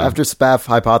 after Spaff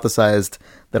hypothesized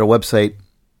that a website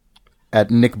at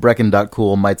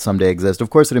nickbrecken.cool might someday exist.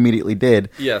 Of course, it immediately did.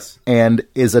 Yes. And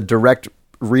is a direct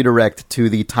redirect to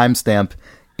the timestamp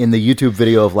in the YouTube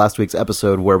video of last week's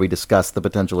episode where we discussed the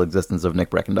potential existence of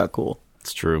nickbrecken.cool.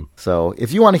 It's true. So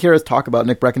if you want to hear us talk about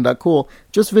nickbrecken.cool,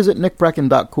 just visit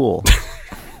nickbrecken.cool.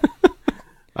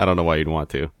 I don't know why you'd want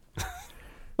to.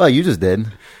 Well, you just did.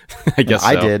 I guess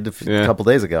I did a couple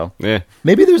days ago. Yeah.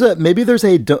 Maybe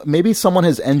someone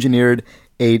has engineered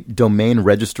a domain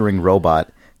registering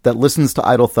robot that listens to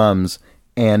Idle Thumbs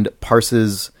and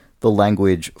parses the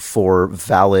language for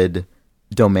valid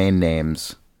domain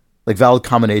names, like valid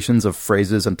combinations of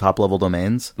phrases and top-level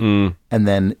domains, and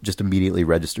then just immediately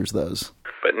registers those.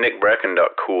 But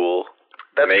nickbrecken.cool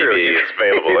maybe is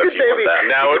available if you want that.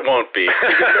 No, it won't be.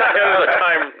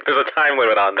 There's a time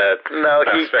limit on that. No,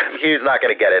 he's not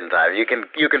going to get it in time. You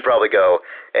can probably go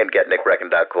and get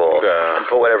nickbrecken.cool and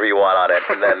put whatever you want on it,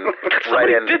 and then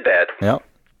somebody did that. Yep,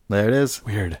 there it is.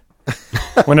 Weird.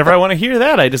 Whenever I want to hear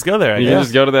that, I just go there. You can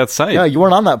just go to that site. Yeah, you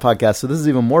weren't on that podcast, so this is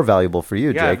even more valuable for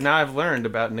you, Jake. Now I've learned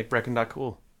about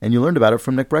nickbrecken.cool. And you learned about it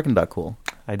from nickbrecken.cool.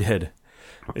 I did.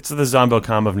 It's the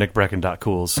Zombocom of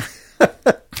nickbrecken.cools.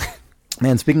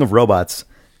 Man, speaking of robots,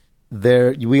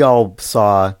 we all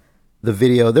saw the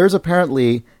video. There's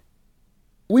apparently,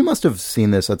 we must have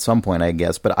seen this at some point, I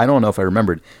guess, but I don't know if I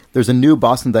remembered. There's a new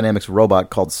Boston Dynamics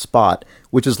robot called Spot,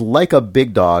 which is like a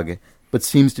big dog, but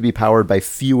seems to be powered by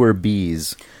fewer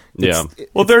bees.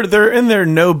 Well, they're in their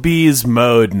no bees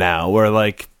mode now, where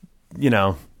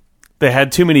they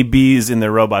had too many bees in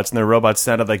their robots, and their robots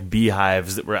sounded like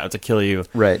beehives that were out to kill you.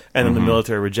 Right. And then the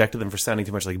military rejected them for sounding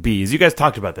too much like bees. You guys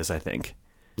talked about this, I think.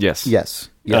 Yes. So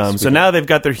now they've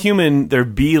got their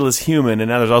beeless human, and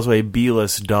now there's also a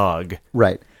beeless dog.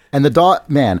 Right. And the dog,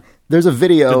 man, there's a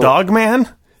video. The dog man?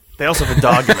 They also have a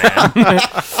dog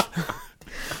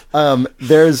man.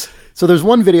 There's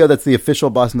one video that's the official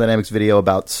Boston Dynamics video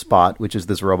about Spot, which is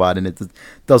this robot, and it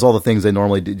does all the things they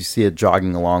normally do. You see it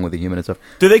jogging along with a human and stuff.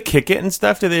 Do they kick it and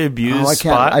stuff? Do they abuse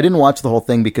Spot? I didn't watch the whole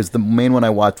thing because the main one I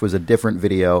watched was a different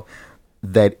video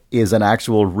that is an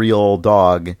actual real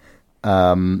dog,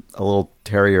 a little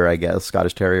terrier, I guess,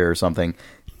 Scottish Terrier or something,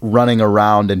 running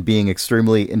around and being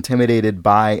extremely intimidated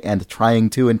by and trying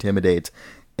to intimidate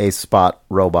a Spot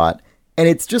robot. And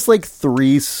it's just like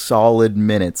 3 solid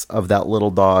minutes of that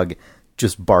little dog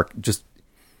just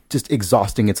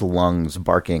exhausting its lungs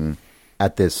barking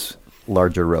at this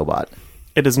larger robot.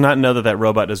 It does not know that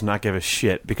robot does not give a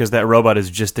shit, because that robot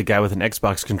is just a guy with an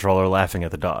Xbox controller laughing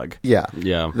at the dog. Yeah.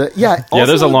 Also,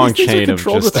 there's a long chain of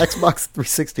controlled with Xbox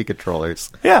 360 controllers.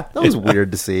 Yeah. That was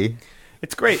weird to see.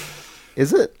 It's great.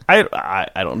 Is it? I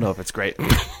don't know if it's great.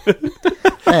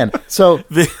 Man, so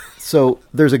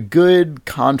there's a good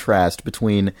contrast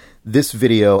between this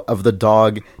video of the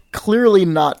dog clearly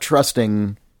not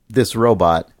trusting this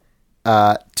robot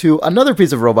to another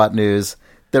piece of robot news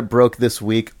that broke this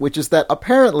week, which is that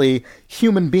apparently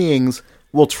human beings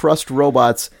will trust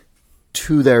robots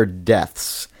to their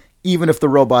deaths, even if the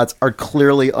robots are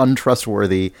clearly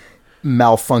untrustworthy,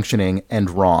 malfunctioning, and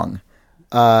wrong.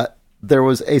 There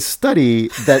was a study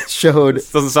that showed...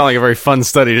 This doesn't sound like a very fun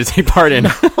study to take part in.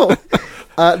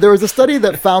 There was a study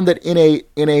that found that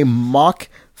in a mock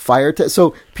fire test...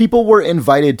 So people were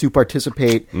invited to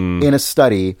participate in a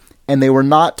study, and they were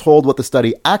not told what the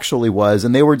study actually was,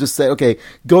 and they were just said, okay,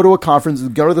 go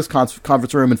to this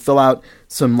conference room and fill out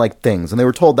some things. And they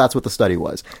were told that's what the study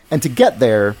was. And to get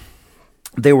there,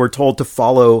 they were told to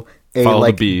follow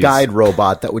a guide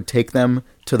robot that would take them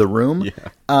to the room. Yeah.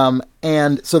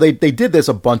 And so they did this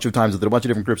a bunch of times with a bunch of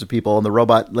different groups of people, and the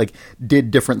robot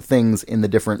did different things in the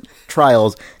different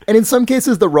trials. And in some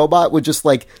cases, the robot would just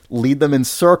lead them in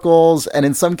circles, and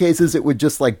in some cases, it would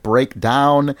just break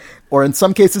down. Or in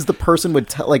some cases, the person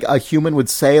would a human would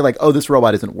say oh, this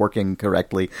robot isn't working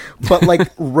correctly. But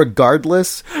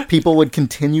regardless, people would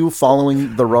continue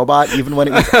following the robot even when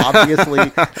it was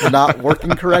obviously not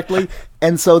working correctly.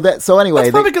 And so anyway,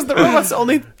 that's probably because the robot's the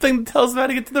only thing that tells them how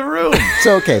to get to the room.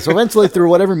 So eventually, through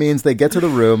whatever means, they get to the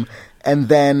room, and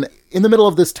then in the middle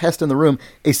of this test in the room,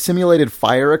 a simulated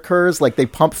fire occurs. They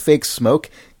pump fake smoke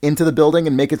into the building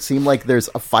and make it seem like there's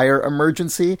a fire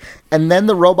emergency, and then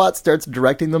the robot starts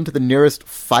directing them to the nearest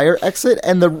fire exit.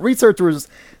 And the researchers,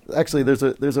 actually, there's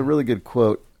a really good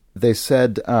quote. They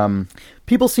said,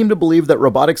 people seem to believe that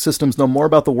robotic systems know more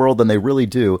about the world than they really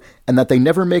do, and that they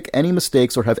never make any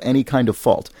mistakes or have any kind of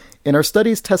fault. In our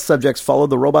studies, test subjects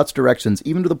followed the robot's directions,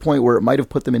 even to the point where it might have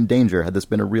put them in danger had this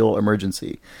been a real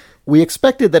emergency. We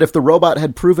expected that if the robot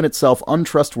had proven itself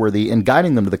untrustworthy in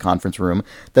guiding them to the conference room,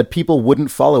 that people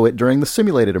wouldn't follow it during the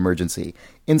simulated emergency.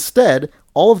 Instead,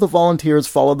 all of the volunteers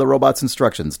followed the robot's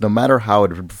instructions, no matter how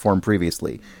it had performed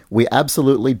previously. We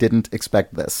absolutely didn't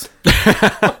expect this.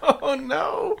 Oh,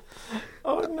 no.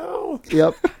 Oh, no.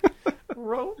 Yep.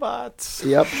 Robots.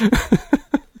 Yep.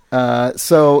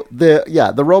 So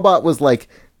the robot was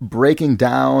breaking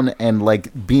down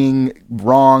and being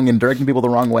wrong and directing people the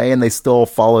wrong way, and they still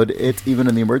followed it even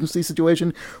in the emergency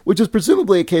situation, which is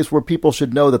presumably a case where people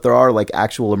should know that there are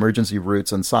actual emergency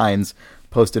routes and signs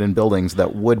posted in buildings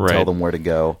that would tell them where to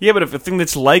go. Yeah, but if a thing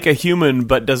that's like a human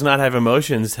but does not have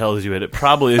emotions tells you it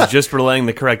probably is just relaying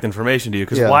the correct information to you.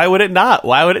 Because why would it not?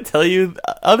 Why would it tell you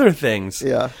other things?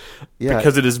 Yeah.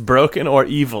 Because it is broken or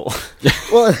evil.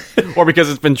 Well, or because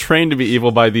it's been trained to be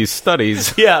evil by these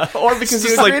studies. Yeah, or because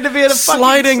you agreed to be in a fucking...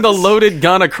 sliding the loaded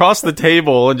gun across the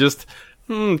table and just...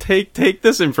 take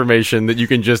this information that you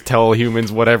can just tell humans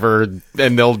whatever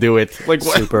and they'll do it. What?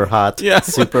 Super hot. Yeah.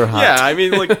 Super hot. Yeah, I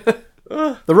mean,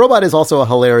 The robot is also a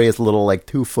hilarious little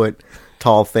 2-foot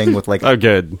tall thing with oh,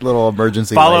 good. little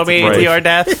emergency Follow lights. me to your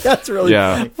death. That's really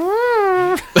funny.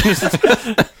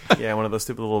 Yeah, one of those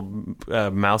stupid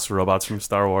little mouse robots from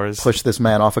Star Wars. Push this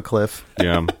man off a cliff.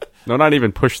 Yeah. No, not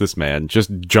even push this man. Just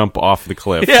jump off the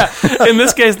cliff. Yeah. In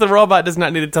this case, the robot does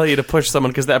not need to tell you to push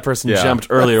someone because that person jumped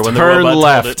earlier when Turn the robot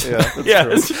left. told it.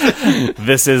 Yes.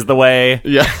 This is the way.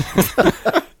 Yeah.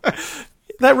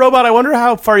 That robot, I wonder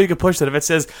how far you could push that. If it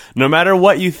says, no matter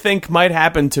what you think might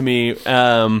happen to me,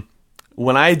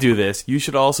 when I do this, you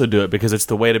should also do it because it's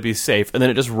the way to be safe. And then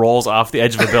it just rolls off the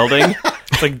edge of a building.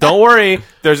 It's don't worry,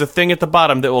 there's a thing at the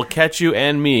bottom that will catch you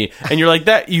and me. And you're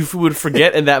that you would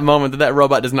forget in that moment that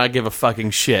robot does not give a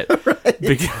fucking shit. Right.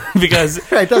 Because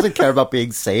it doesn't care about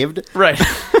being saved. Right.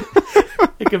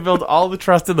 It can build all the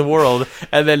trust in the world,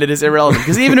 and then it is irrelevant.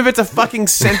 Because even if it's a fucking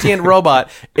sentient robot,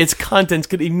 its contents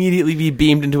could immediately be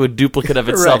beamed into a duplicate of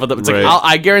itself. Right. It's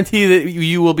I guarantee that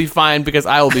you will be fine because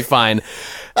I will be fine.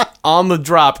 On the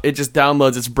drop, it just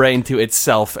downloads its brain to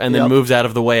itself and then moves out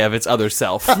of the way of its other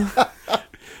self.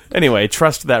 Anyway,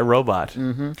 trust that robot.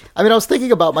 Mm-hmm. I mean, I was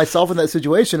thinking about myself in that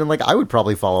situation, and I would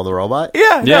probably follow the robot.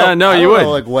 Yeah, no, you I would.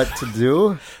 don't know, what to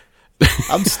do.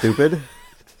 I'm stupid.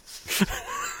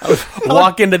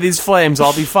 Walk into these flames,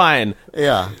 I'll be fine.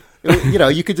 Yeah.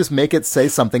 You could just make it say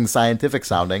something scientific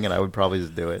sounding, and I would probably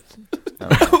just do it.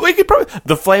 We could probably...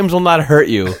 The flames will not hurt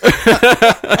you.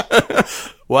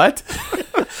 What?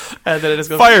 And then it just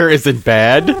goes... Fire isn't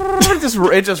bad.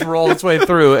 It just rolls its way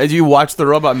through. As you watch the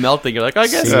robot melting, you're I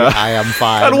guess... See, I am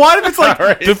fine. And what if it's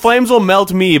right. The flames will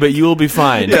melt me, but you will be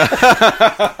fine? Yeah.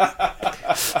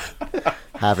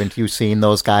 Haven't you seen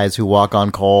those guys who walk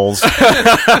on coals?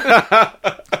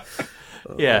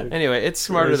 Yeah, anyway, it's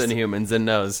smarter than humans and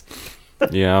knows.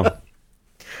 Yeah.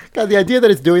 God, the idea that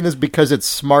it's doing this because it's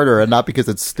smarter and not because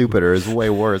it's stupider is way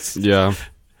worse. Yeah.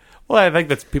 Well, I think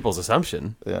that's people's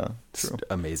assumption. Yeah, true.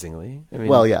 Amazingly. I mean,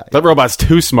 well, yeah. That robot's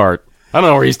too smart. I don't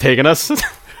know where he's taking us.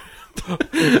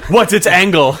 What's its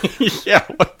angle? Yeah.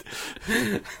 What?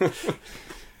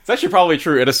 Is actually probably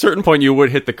true. At a certain point, you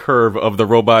would hit the curve of the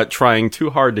robot trying too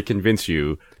hard to convince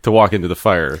you to walk into the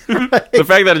fire. Right. The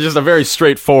fact that it's just a very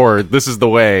straightforward, this is the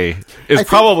way, is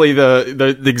probably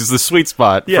the sweet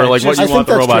spot for like what you want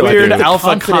the robot to do. Weird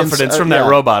alpha confidence from that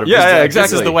robot. Yeah,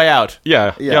 exactly. This is the way out.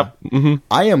 Yeah. Yep. Mm-hmm.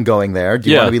 I am going there. Do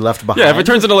you want to be left behind? Yeah, if it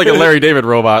turns into like a Larry David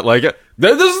robot, like,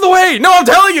 this is the way! No, I'm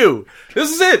telling you!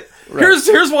 This is it! Right.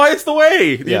 Here's why it's the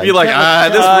way. You'd be like,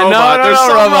 this robot. There's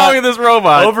something wrong with this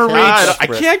robot. Overreach. I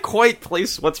can't quite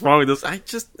place what's wrong with this.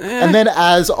 And then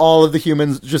as all of the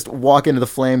humans just walk into the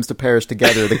flames to perish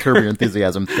together, the Curb Your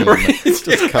Enthusiasm theme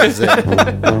just comes in.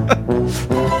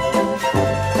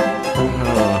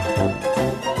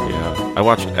 Yeah. I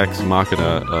watched Ex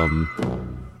Machina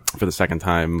for the second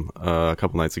time a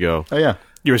couple nights ago. Oh, yeah.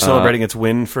 You were celebrating its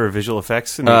win for visual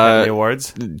effects in the Academy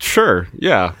Awards? Sure,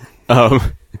 yeah.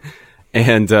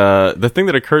 And the thing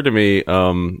that occurred to me,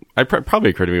 probably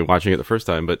occurred to me watching it the first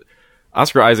time, but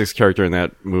Oscar Isaac's character in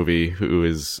that movie, who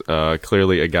is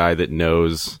clearly a guy that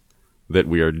knows that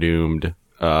we are doomed,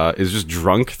 is just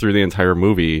drunk through the entire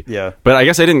movie. Yeah. But I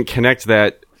guess I didn't connect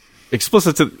that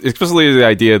explicitly to the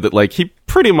idea that like he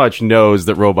pretty much knows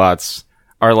that robots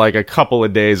are like a couple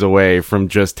of days away from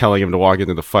just telling him to walk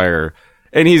into the fire.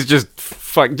 And he's just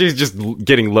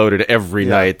getting loaded every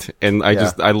night, and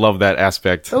I love that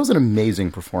aspect. That was an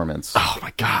amazing performance. Oh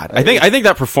my god! I think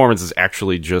that performance is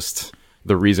actually just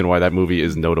the reason why that movie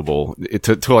is notable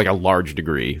to like a large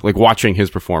degree. Like watching his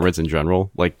performance in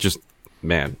general, like just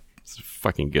man, it's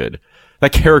fucking good.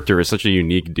 That character is such a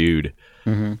unique dude.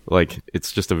 Mm-hmm. Like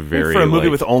it's just a very for a movie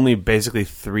with only basically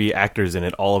 3 actors in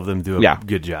it, all of them do a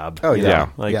good job. Oh yeah,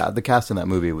 the cast in that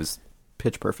movie was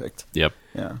pitch perfect. Yep.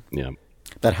 Yeah. Yep.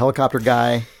 That helicopter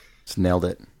guy just nailed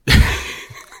it.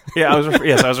 I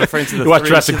was referring to the. You watch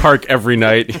Jurassic Park every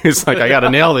night. He's like, I got to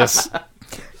nail this.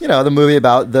 You know, the movie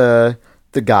about the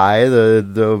guy,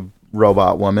 the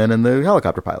robot woman, and the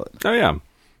helicopter pilot. Oh yeah,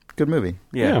 good movie.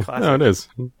 Yeah, no, it is.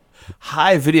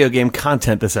 High video game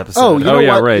content this episode. Oh, you know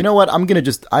what? Right. You know what? I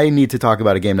need to talk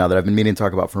about a game now that I've been meaning to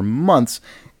talk about for months,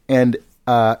 and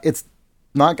it's.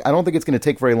 I don't think it's going to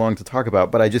take very long to talk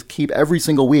about, but I just keep every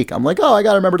single week. I'm like, I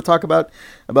got to remember to talk about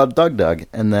Doug,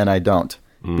 and then I don't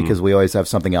because we always have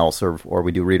something else, or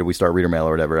we start reader mail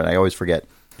or whatever, and I always forget.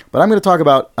 But I'm going to talk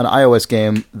about an iOS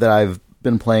game that I've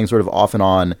been playing sort of off and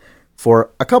on for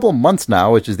a couple of months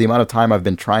now, which is the amount of time I've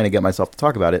been trying to get myself to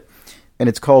talk about it, and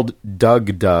it's called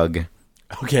Doug.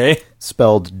 Okay.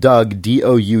 Spelled Doug,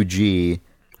 D-O-U-G,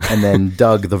 and then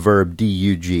Doug, the verb,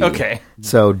 D-U-G. Okay.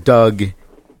 So Doug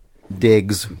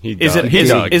digs. Is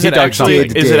it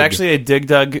actually a Dig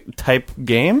Dug type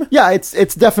game? Yeah,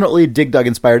 it's definitely Dig Dug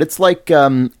inspired. It's like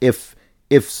if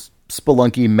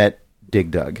Spelunky met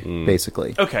Dig Dug,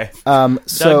 basically. Okay.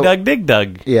 Doug, Dig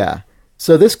Dug. Yeah.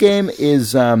 So this game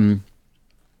is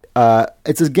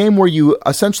it's a game where you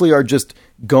essentially are just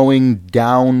going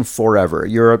down forever.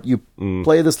 You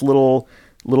play this little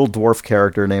dwarf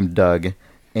character named Doug,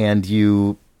 and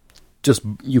you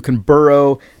can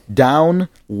burrow down,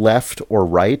 left, or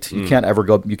right. You can't ever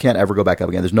go back up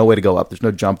again. There's no way to go up. There's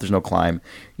no jump. There's no climb.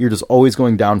 You're just always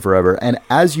going down forever. And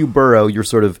as you burrow, you're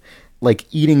sort of like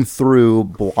eating through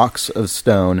blocks of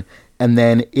stone. And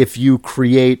then if you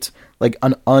create like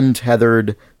an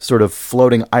untethered sort of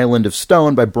floating island of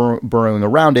stone by burrowing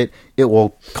around it, it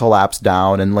will collapse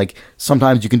down. And like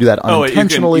sometimes you can do that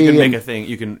unintentionally. You can make a thing.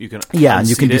 You can and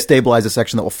you can destabilize a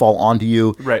section that will fall onto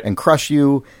you and crush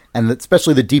you. And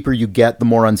especially the deeper you get, the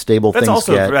more unstable things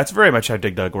get. That's very much how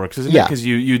Dig Dug works, isn't it? Because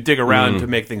you dig around to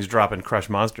make things drop and crush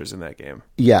monsters in that game.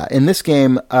 Yeah, in this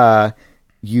game, that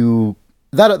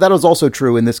is also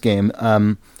true in this game.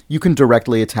 You can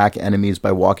directly attack enemies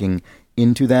by walking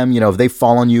into them. You know, if they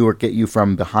fall on you or get you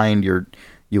from behind,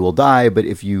 you will die. But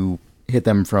if you hit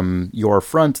them from your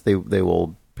front, they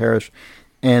will perish.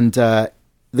 And the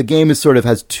game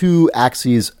has 2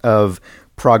 axes of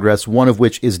progress, one of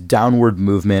which is downward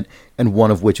movement and one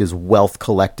of which is wealth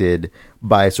collected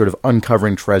by sort of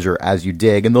uncovering treasure as you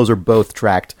dig, and those are both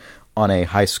tracked on a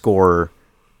high score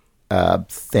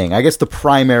thing. I guess the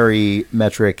primary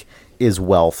metric is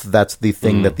wealth. That's the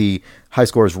thing that the high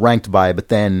score is ranked by, but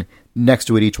then next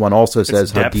to it each one also says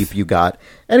how deep you got,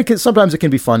 and sometimes it can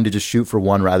be fun to just shoot for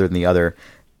one rather than the other.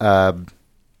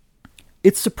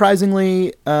 It's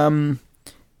surprisingly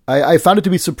I found it to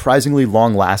be surprisingly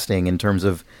long-lasting in terms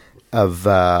of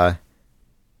how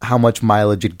much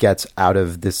mileage it gets out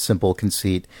of this simple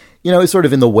conceit. You know, it's sort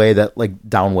of in the way that like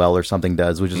Downwell or something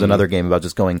does, which is another game about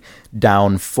just going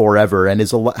down forever and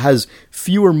has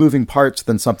fewer moving parts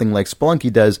than something like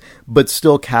Spelunky does, but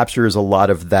still captures a lot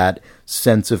of that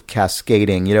sense of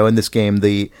cascading. You know, in this game,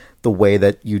 the the way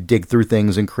that you dig through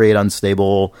things and create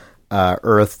unstable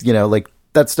earth, like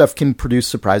that stuff can produce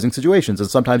surprising situations. And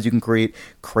sometimes you can create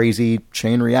crazy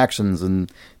chain reactions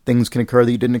and things can occur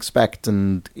that you didn't expect.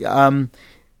 And,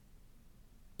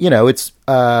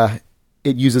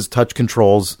 it uses touch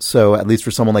controls. So at least for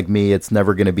someone like me, it's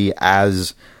never going to be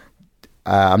as,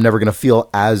 I'm never going to feel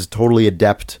as totally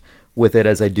adept with it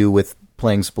as I do with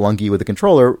playing Spelunky with a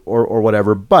controller or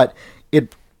whatever. But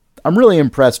I'm really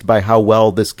impressed by how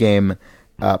well this game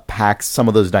packs some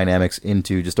of those dynamics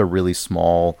into just a really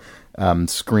small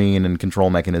screen and control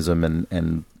mechanism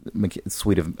and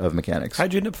suite of mechanics.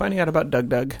 How'd you end up finding out about Doug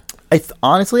Doug?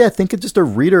 Honestly, I think it's just a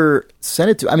reader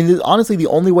sent it to. I mean, honestly, the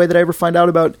only way that I ever find out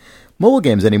about mobile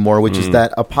games anymore, which is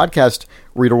that a podcast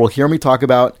reader will hear me talk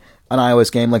about an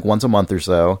iOS game like once a month or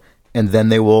so, and then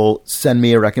they will send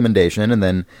me a recommendation, and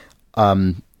then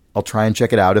I'll try and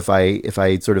check it out if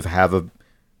I sort of have a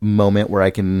moment where I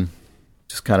can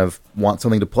just kind of want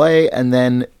something to play, and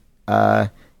then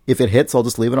if it hits, I'll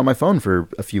just leave it on my phone for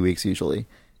a few weeks usually,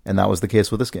 and that was the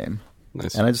case with this game.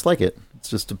 Nice. And I just like it. It's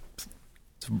just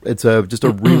a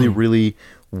really really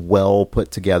well put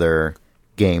together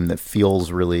game that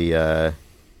feels really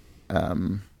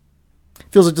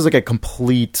feels just like a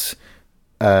complete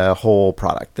whole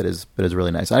product that is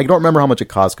really nice. And I don't remember how much it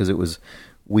cost because it was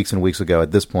weeks and weeks ago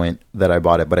at this point that I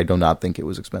bought it, but I do not think it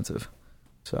was expensive.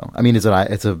 So, I mean, it's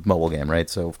a mobile game, right?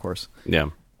 So, of course. Yeah.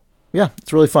 Yeah,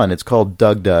 it's really fun. It's called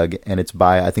Doug Doug, and it's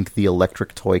by, I think, the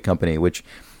Electric Toy Company, which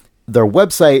their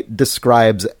website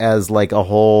describes as like a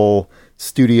whole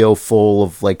studio full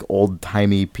of like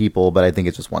old-timey people, but I think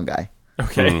it's just one guy.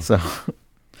 Okay. So,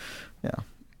 yeah.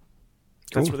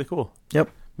 That's really cool. Yep.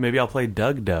 Maybe I'll play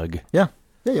Doug Doug. Yeah.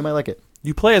 Yeah, you might like it.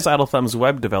 You play as Idle Thumb's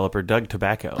web developer, Doug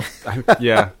Tobacco.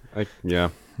 Yeah.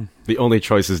 The only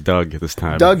choice is Doug this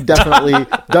time. Doug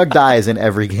Doug dies in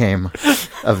every game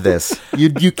of this. You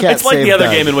can't. It's like save the other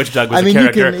Doug. game in which Doug was a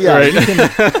character.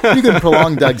 You can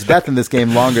prolong Doug's death in this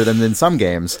game longer than in some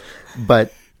games,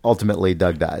 but ultimately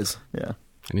Doug dies. Yeah.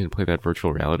 I need to play that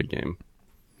virtual reality game.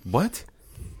 What?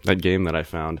 That game that I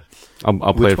found.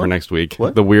 I'll play it for next week.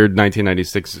 What? The weird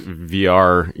 1996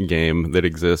 VR game that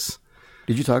exists.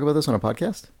 Did you talk about this on a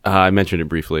podcast? I mentioned it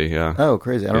briefly, yeah. Oh,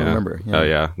 crazy. I don't remember. Oh,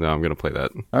 yeah. No, I'm going to play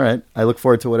that. All right. I look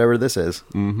forward to whatever this is.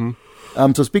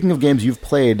 Mm-hmm. So speaking of games you have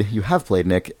played,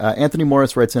 Nick, Anthony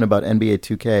Morris writes in about NBA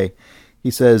 2K.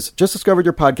 He says, just discovered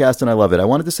your podcast and I love it. I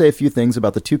wanted to say a few things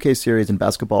about the 2K series and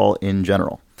basketball in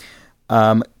general.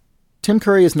 Tim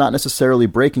Curry is not necessarily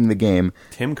breaking the game.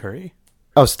 Tim Curry?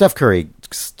 Oh, Steph Curry.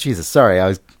 Jesus, sorry. I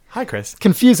was... Hi, Chris.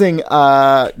 Confusing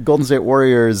Golden State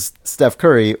Warriors Steph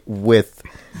Curry with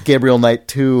Gabriel Knight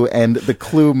 2 and the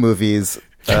Clue movies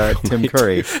Tim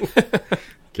Curry.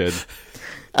 Good.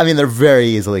 I mean, they're very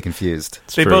easily confused.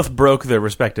 They both broke their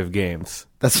respective games.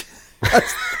 That's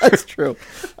true.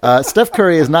 Steph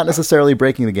Curry is not necessarily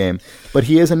breaking the game, but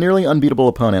he is a nearly unbeatable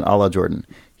opponent a la Jordan.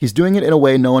 He's doing it in a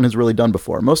way no one has really done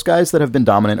before. Most guys that have been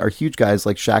dominant are huge guys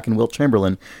like Shaq and Wilt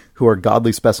Chamberlain, who are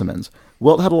godly specimens.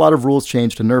 Wilt had a lot of rules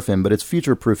changed to nerf him, but it's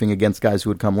future-proofing against guys who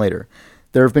would come later.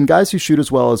 There have been guys who shoot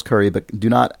as well as Curry, but do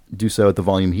not do so at the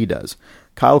volume he does.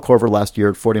 Kyle Korver last year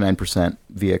at 49%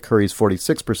 via Curry's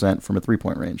 46% from a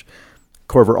three-point range.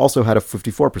 Korver also had a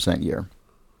 54% year.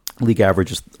 League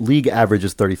average is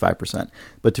 35%.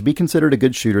 But to be considered a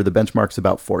good shooter, the benchmark's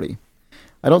about 40.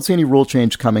 I don't see any rule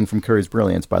change coming from Curry's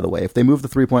brilliance, by the way. If they move the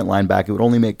three-point line back, it would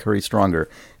only make Curry stronger,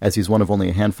 as he's one of only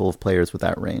a handful of players with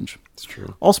that range. It's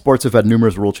true. All sports have had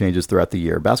numerous rule changes throughout the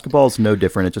year. Basketball is no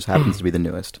different. It just happens to be the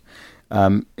newest.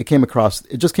 It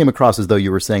just came across as though you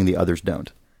were saying the others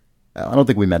don't. I don't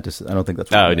think we meant to. I don't think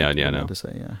that's what we meant to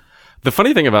say. Yeah. The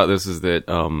funny thing about this is that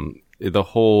the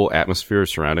whole atmosphere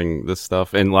surrounding this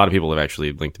stuff, and a lot of people have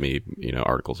actually linked me,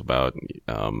 articles about.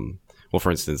 Well, for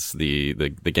instance, the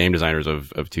game designers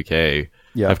of 2K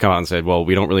have come out and said, well,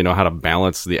 we don't really know how to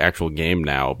balance the actual game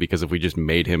now, because if we just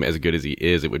made him as good as he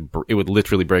is, it would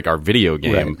literally break our video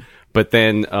game. Right. But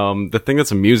then the thing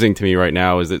that's amusing to me right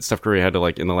now is that Steph Curry had to,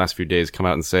 in the last few days, come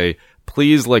out and say,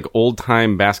 please, old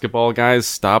time basketball guys,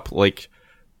 stop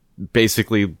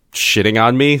basically shitting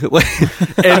on me.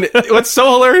 And what's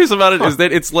so hilarious about it is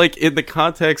that it's in the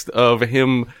context of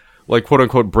him quote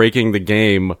unquote breaking the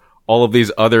game, all of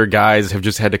these other guys have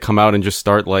just had to come out and just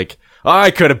start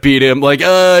I could have beat him,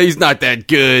 he's not that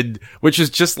good, which is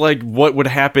just what would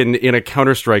happen in a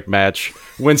Counter-Strike match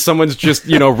when someone's just,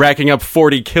 racking up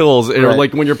 40 kills, or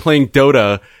right. When you're playing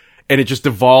Dota and it just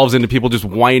devolves into people just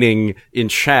whining in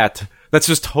chat. That's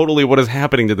just totally what is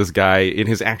happening to this guy in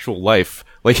his actual life.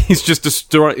 He's just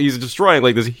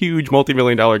destroying this huge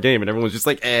multi-million-dollar game, and everyone's just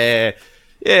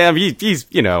yeah, he's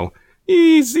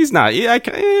he's not. Yeah,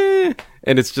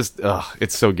 and it's just,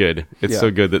 it's so good. It's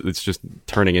so good that it's just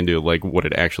turning into like what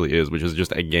it actually is, which is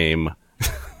just a game.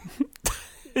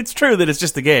 It's true that it's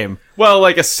just a game. Well,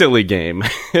 like a silly game,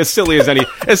 as silly as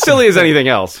anything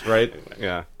else, right?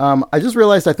 Yeah. I just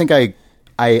realized. I think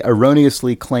I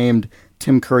erroneously claimed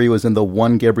Tim Curry was in the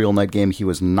one Gabriel Knight game he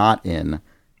was not in.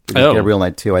 Gabriel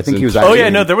Knight 2. I think he was.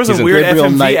 There was a weird Gabriel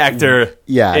FMV Knight, actor.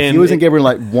 Yeah, he was in Gabriel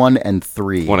Knight 1 and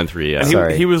 3. 1 and 3. Yeah.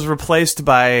 And he was replaced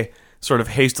by sort of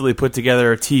hastily put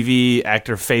together TV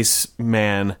actor face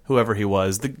man, whoever he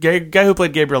was. The guy who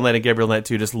played Gabriel Knight in Gabriel Knight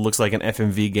 2 just looks like an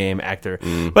FMV game actor.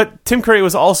 But Tim Curry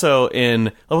was also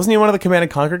in, wasn't he in one of the Command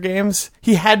 & Conquer games?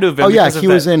 He had to have been. Oh yeah, he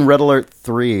was in Red Alert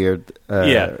 3.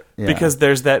 Because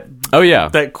there's that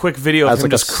that quick video of him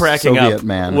like just cracking Soviet up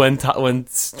man. when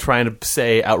trying to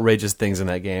say outrageous things in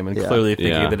that game and clearly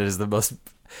thinking that it is the most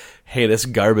heinous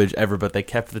garbage ever, but they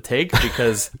kept the take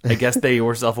because I guess they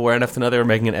were self-aware enough to know they were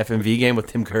making an FMV game with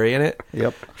Tim Curry in it.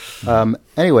 Yep.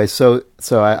 Anyway, so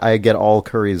I get all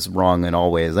Currys wrong in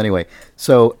all ways. Anyway,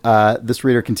 so this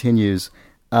reader continues.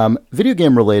 Video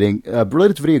game related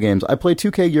to video games, I play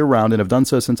 2K year-round and have done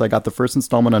so since I got the first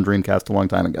installment on Dreamcast a long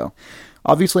time ago.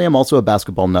 Obviously, I'm also a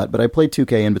basketball nut, but I play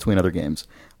 2K in between other games.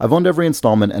 I've owned every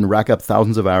installment and rack up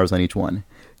thousands of hours on each one.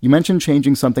 You mentioned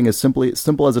changing something as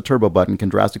simple as a turbo button can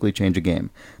drastically change a game.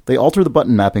 They alter the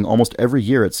button mapping almost every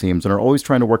year, it seems, and are always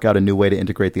trying to work out a new way to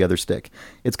integrate the other stick.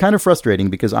 It's kind of frustrating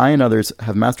because I and others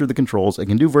have mastered the controls and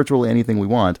can do virtually anything we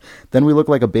want, then we look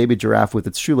like a baby giraffe with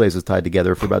its shoelaces tied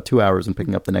together for about 2 hours and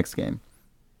picking up the next game.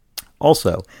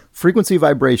 Also, Frequency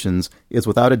Vibrations is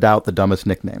without a doubt the dumbest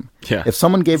nickname. Yeah, if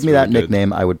someone gave me that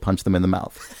nickname, I would punch them in the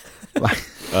mouth.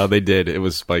 They did. It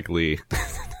was Spike Lee.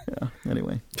 Yeah,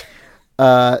 anyway.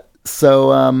 There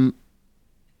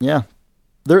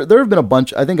have been a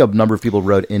bunch. I think a number of people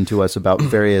wrote into us about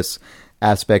various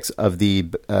aspects of the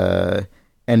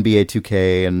NBA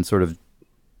 2K and sort of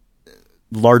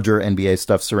larger NBA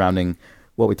stuff surrounding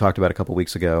what we talked about a couple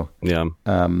weeks ago. Yeah.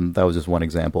 That was just one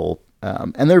example.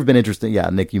 And there have been interesting. Yeah,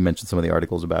 Nick, you mentioned some of the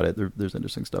articles about it. There's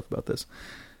interesting stuff about this.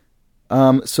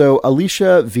 So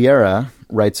Alicia Vieira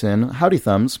writes in, Howdy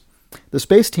Thumbs. The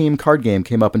Space Team card game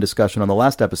came up in discussion on the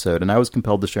last episode, and I was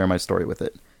compelled to share my story with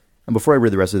it. And before I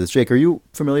read the rest of this, Jake, are you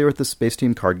familiar with the Space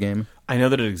Team card game? I know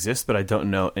that it exists, but I don't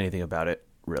know anything about it,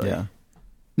 really. Yeah.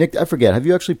 Nick, I forget, have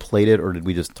you actually played it, or did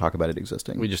we just talk about it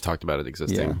existing? We just talked about it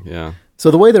existing, yeah.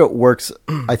 So the way that it works,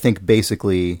 I think,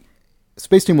 basically,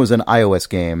 Space Team was an iOS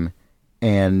game,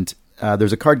 and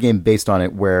there's a card game based on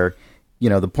it where... You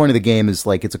know, the point of the game is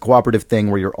like it's a cooperative thing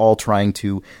where you're all trying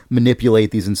to manipulate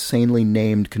these insanely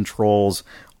named controls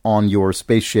on your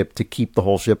spaceship to keep the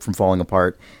whole ship from falling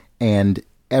apart. And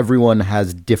everyone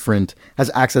has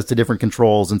access to different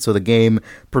controls. And so the game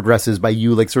progresses by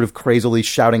you like sort of crazily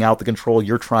shouting out the control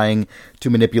you're trying to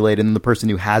manipulate. And then the person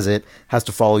who has it has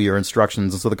to follow your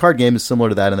instructions. And so the card game is similar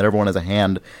to that. And then everyone has a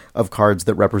hand of cards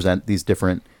that represent these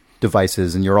different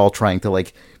devices, and you're all trying to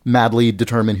like madly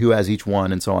determine who has each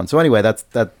one and so on. So anyway,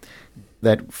 that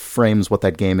frames what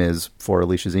that game is for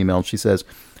Alicia's email. She says,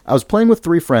 I was playing with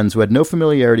 3 friends who had no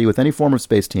familiarity with any form of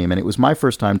Space Team, and it was my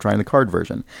first time trying the card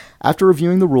version. After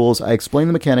reviewing the rules, I explained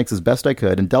the mechanics as best I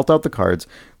could and dealt out the cards,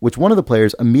 which one of the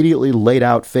players immediately laid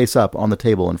out face up on the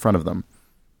table in front of them.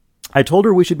 I told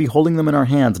her we should be holding them in our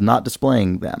hands, not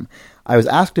displaying them. I was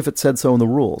asked if it said so in the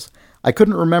rules. I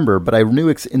couldn't remember, but I knew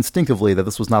instinctively that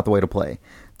this was not the way to play.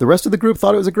 The rest of the group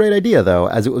thought it was a great idea, though,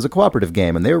 as it was a cooperative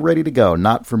game, and they were ready to go,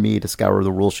 not for me to scour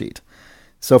the rule sheet.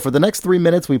 So for the next 3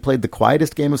 minutes, we played the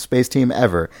quietest game of Space Team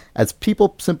ever, as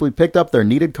people simply picked up their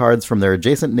needed cards from their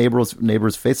adjacent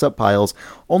neighbors' face-up piles,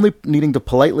 only needing to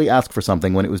politely ask for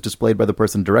something when it was displayed by the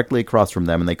person directly across from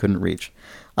them and they couldn't reach.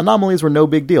 Anomalies were no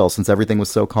big deal, since everything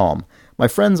was so calm. My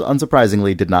friends,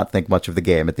 unsurprisingly, did not think much of the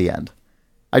game at the end.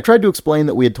 I tried to explain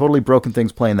that we had totally broken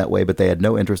things playing that way, but they had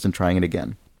no interest in trying it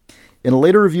again. In a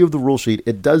later review of the rule sheet,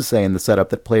 it does say in the setup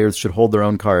that players should hold their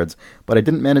own cards, but I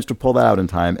didn't manage to pull that out in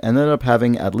time, and ended up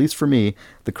having, at least for me,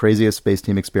 the craziest Space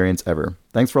Team experience ever.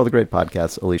 Thanks for all the great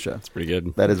podcasts, Alicia. That's pretty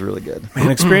good. That is really good.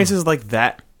 Man, experiences like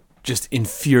that just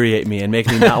infuriate me and make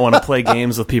me not want to play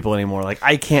games with people anymore. Like,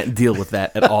 I can't deal with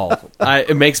that at all.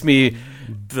 It makes me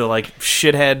the like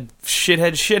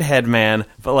shithead man.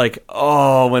 But like,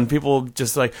 oh, when people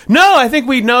just like, no, I think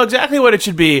we know exactly what it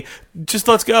should be. Just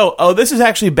let's go. Oh, this is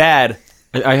actually bad.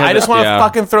 I just want to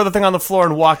fucking throw the thing on the floor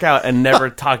and walk out and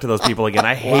never talk to those people again.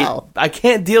 I hate. Wow. I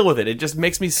can't deal with it. It just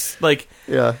makes me like.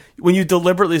 Yeah. when you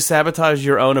deliberately sabotage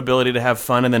your own ability to have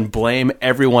fun and then blame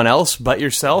everyone else but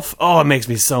yourself, it makes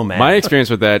me so mad. My experience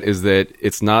with that is that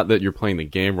it's not that you're playing the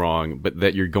game wrong, but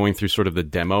that you're going through sort of the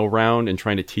demo round and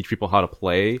trying to teach people how to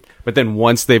play. But then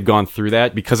once they've gone through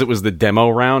that, because it was the demo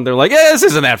round, they're like, this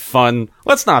isn't that fun.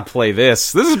 Let's not play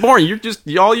this. This is boring.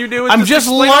 All you do is I'm just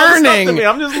learning.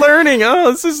 I'm just learning.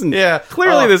 This isn't. Yeah.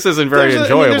 Clearly, this isn't very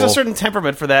enjoyable. There's a certain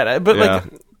temperament for that, but like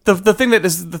the thing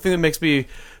that makes me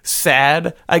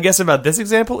sad, I guess, about this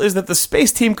example is that the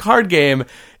Space Team card game,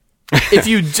 if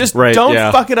you just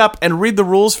don't fuck it up and read the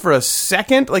rules for a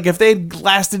second, like if they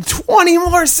lasted 20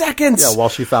 more seconds, while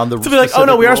she found the to be like, oh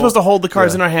no, we are supposed to hold the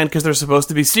cards in our hand because they're supposed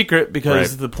to be secret,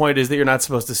 because the point is that you're not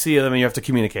supposed to see them and you have to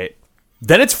communicate.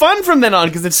 Then it's fun from then on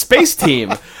because it's Space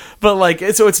Team, but like,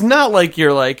 so it's not like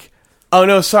you're like, oh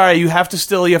no, sorry, you have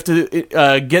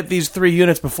to get these 3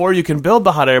 units before you can build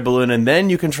the hot air balloon, and then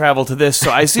you can travel to this.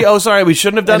 So I see, sorry, we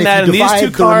shouldn't have done that. And these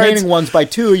 2 cards, the remaining ones by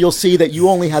 2, you'll see that you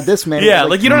only had this many. Yeah,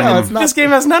 like you don't. This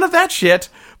game has none of that shit.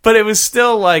 But it was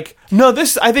still like, no,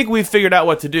 I think we've figured out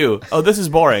what to do. Oh, this is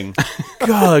boring.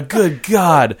 God, good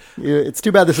God. Yeah, it's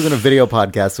too bad this isn't a video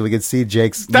podcast so we could see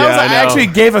Jake's... I actually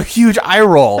gave a huge eye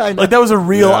roll. Like, that was a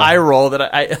real eye roll that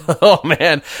I oh,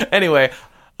 man. Anyway,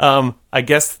 I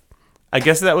guess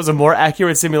that was a more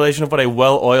accurate simulation of what a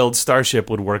well-oiled starship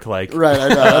would work like. Right, I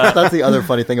know. That's the other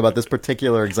funny thing about this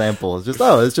particular example.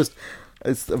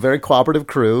 It's a very cooperative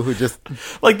crew who just...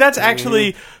 Like, that's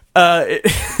actually...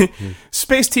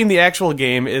 Space Team, the actual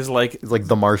game, is like... It's like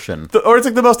The Martian. Or it's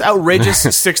like the most outrageous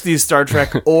 60s Star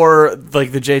Trek, or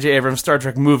like the J.J. Abrams Star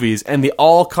Trek movies, and the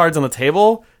all cards on the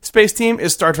table Space Team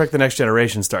is Star Trek The Next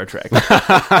Generation Star Trek.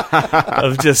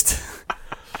 Of just...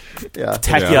 Yeah.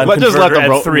 Tachyon But just let the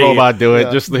at 3, robot do it.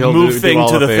 Just he'll move do thing all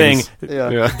to the things.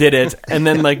 thing. Did it, and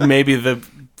then like maybe the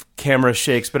camera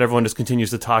shakes, but everyone just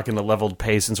continues to talk in a leveled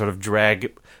pace and sort of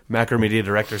drag Macromedia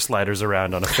Director sliders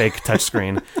around on a fake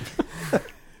touchscreen.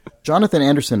 Jonathan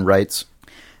Anderson writes,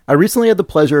 I recently had the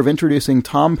pleasure of introducing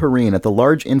Tom Perrine at the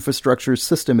Large Infrastructure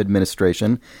System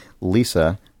Administration,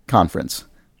 LISA, conference.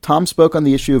 Tom spoke on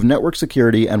the issue of network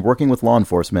security and working with law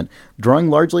enforcement, drawing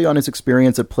largely on his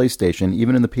experience at PlayStation,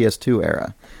 even in the PS2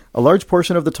 era. A large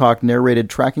portion of the talk narrated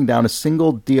tracking down a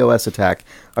single DOS attack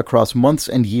across months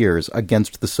and years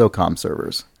against the SOCOM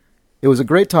servers. It was a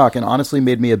great talk and honestly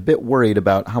made me a bit worried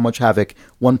about how much havoc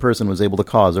one person was able to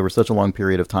cause over such a long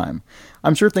period of time.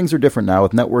 I'm sure things are different now,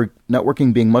 with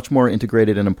networking being much more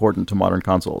integrated and important to modern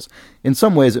consoles. In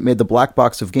some ways, it made the black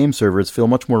box of game servers feel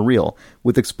much more real,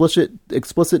 with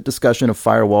explicit discussion of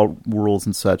firewall rules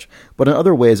and such, but in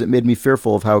other ways it made me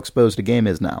fearful of how exposed a game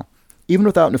is now. Even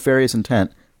without nefarious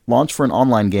intent, launch for an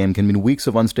online game can mean weeks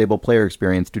of unstable player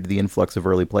experience due to the influx of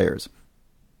early players.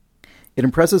 It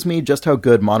impresses me just how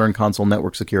good modern console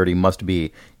network security must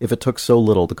be if it took so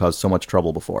little to cause so much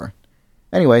trouble before.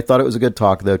 Anyway, thought it was a good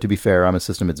talk, though to be fair, I'm a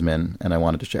system admin, and I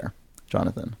wanted to share.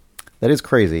 Jonathan. That is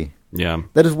crazy. Yeah.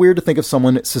 That is weird to think of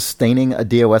someone sustaining a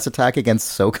DOS attack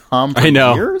against SOCOM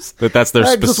for years. That's their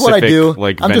specific, just what I do.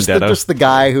 like, I'm vendetta. just the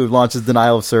guy who launches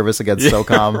denial of service against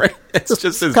SOCOM. Right. It's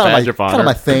just his kind badge of honor. Kind of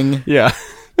my thing. Yeah.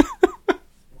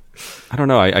 I don't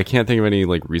know. I can't think of any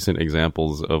like recent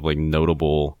examples of like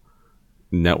notable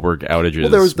network outages. Well,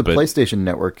 there was the PlayStation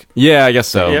Network. Yeah, I guess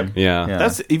so. Yep. Yeah.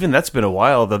 That's been a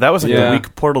while though. That was like the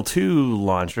week Portal 2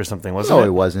 launched or something, wasn't it? No,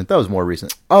 it wasn't. That was more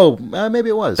recent. Oh, maybe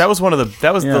it was. That was one of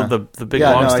the big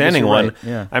long-standing one. Right.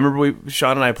 Yeah. I remember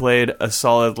Sean and I played a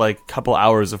solid like couple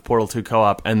hours of Portal 2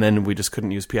 co-op, and then we just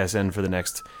couldn't use PSN for the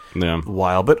next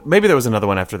while. But maybe there was another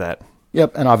one after that.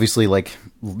 Yep, and obviously, like,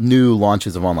 new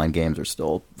launches of online games are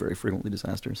still very frequently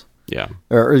disasters. Yeah.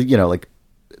 Or like,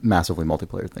 massively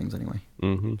multiplayer things, anyway.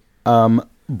 Mm-hmm.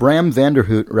 Bram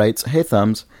Vanderhoot writes, Hey,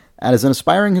 Thumbs. As an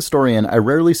aspiring historian, I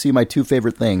rarely see my two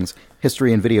favorite things,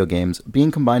 history and video games, being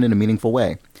combined in a meaningful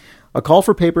way. A call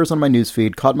for papers on my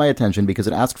newsfeed caught my attention because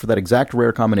it asked for that exact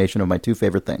rare combination of my two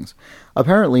favorite things.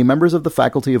 Apparently, members of the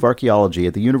Faculty of Archaeology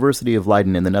at the University of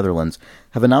Leiden in the Netherlands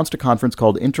have announced a conference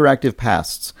called Interactive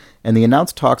Pasts, and the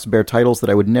announced talks bear titles that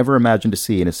I would never imagine to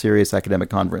see in a serious academic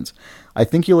conference. I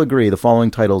think you'll agree the following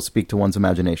titles speak to one's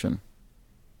imagination.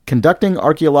 Conducting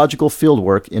Archaeological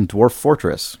Fieldwork in Dwarf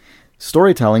Fortress.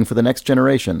 Storytelling for the Next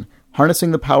Generation.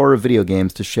 Harnessing the Power of Video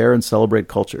Games to Share and Celebrate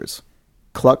Cultures.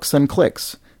 Clucks and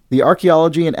Clicks. The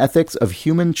Archaeology and Ethics of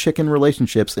Human-Chicken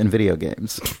Relationships in Video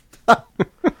Games.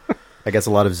 I guess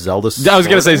a lot of Zelda. I was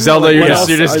going to say Zelda. You're just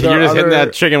hitting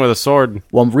that chicken with a sword.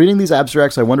 While I'm reading these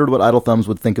abstracts, I wondered what Idle Thumbs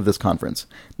would think of this conference.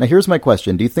 Now, here's my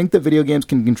question. Do you think that video games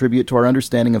can contribute to our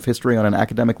understanding of history on an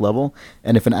academic level?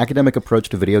 And if an academic approach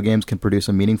to video games can produce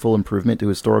a meaningful improvement to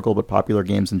historical but popular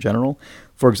games in general?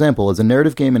 For example, is a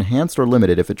narrative game enhanced or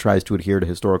limited if it tries to adhere to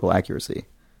historical accuracy?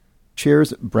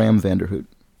 Cheers, Bram Vanderhoot.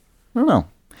 I don't know.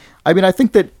 I mean, I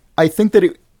think that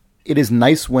it is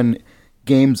nice when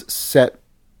games set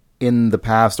in the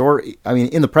past, or, I mean,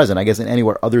 in the present, I guess, in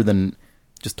anywhere other than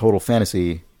just total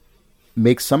fantasy,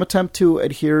 make some attempt to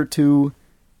adhere to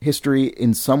history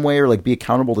in some way, or, like, be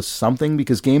accountable to something,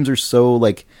 because games are so,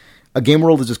 like, a game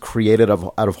world is just created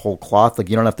out of whole cloth. Like,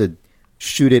 you don't have to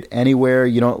shoot it anywhere.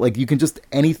 You don't, like, you can just,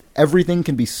 everything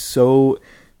can be so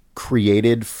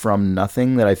created from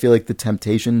nothing that I feel like the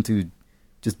temptation to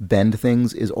just bend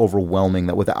things is overwhelming,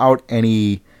 that without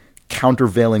any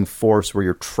countervailing force where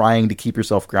you're trying to keep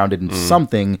yourself grounded in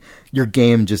something, your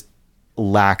game just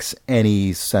lacks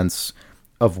any sense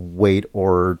of weight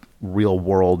or real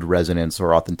world resonance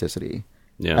or authenticity.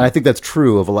 Yeah. And I think that's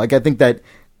true of, like, I think that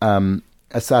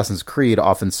Assassin's Creed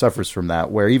often suffers from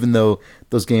that, where even though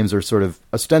those games are sort of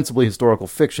ostensibly historical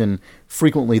fiction,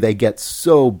 frequently they get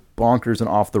so bonkers and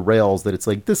off the rails that it's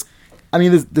like, this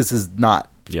is not,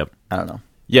 I don't know.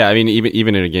 Yeah, I mean,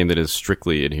 even in a game that is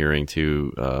strictly adhering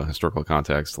to historical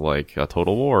context, like a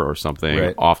Total War or something,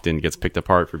 right, often gets picked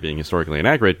apart for being historically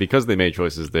inaccurate because they made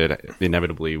choices that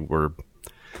inevitably were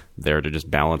there to just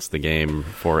balance the game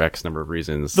for X number of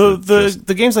reasons.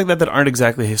 The games like that aren't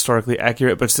exactly historically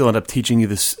accurate, but still end up teaching you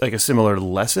this, like, a similar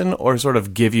lesson, or sort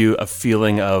of give you a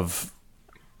feeling of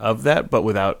that, but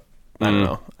without, I don't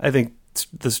know. I think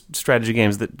the strategy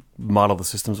games that model the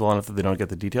systems well enough that they don't get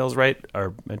the details right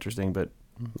are interesting, but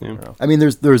I mean,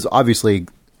 there's obviously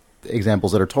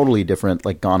examples that are totally different,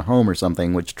 like Gone Home or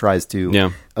something, which tries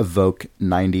to evoke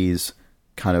 90s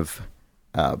kind of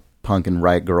punk and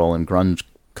riot girl and grunge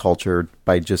culture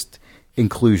by just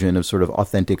inclusion of sort of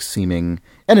authentic seeming,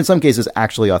 and in some cases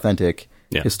actually authentic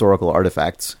historical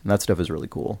artifacts. And that stuff is really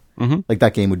cool. Mm-hmm. Like,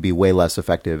 that game would be way less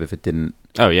effective if it didn't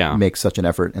make such an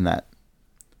effort in that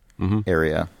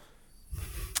area.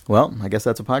 Well, I guess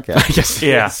that's a podcast. Yes.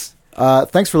 Yes.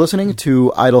 Thanks for listening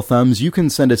to Idle Thumbs. You can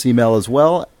send us email as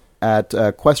well at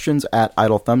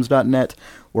questions@idlethumbs.net.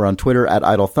 We're on Twitter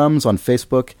 @idlethumbs, on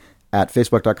Facebook at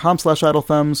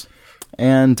facebook.com/idlethumbs.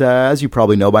 And as you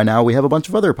probably know by now, we have a bunch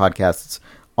of other podcasts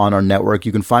on our network.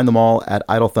 You can find them all at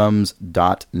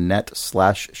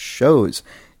idlethumbs.net/shows,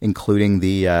 including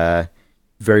the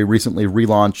very recently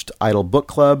relaunched Idle Book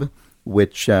Club,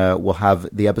 which will have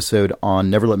the episode on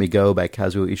Never Let Me Go by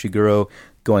Kazuo Ishiguro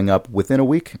going up within a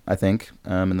week, I think,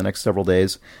 in the next several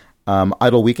days.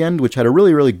 Idle Weekend, which had a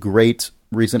really, really great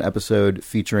recent episode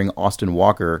featuring Austin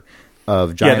Walker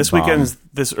of Giant Bomb.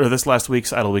 This last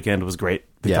week's Idle Weekend was great.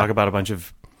 They talk about a bunch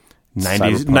of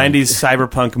 90s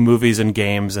cyberpunk movies and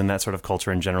games and that sort of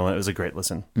culture in general. It was a great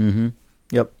listen. Mm-hmm.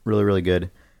 Yep, really, really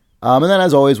good. And then,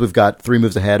 as always, we've got 3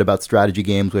 Moves Ahead about strategy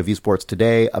games. We have Esports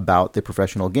Today about the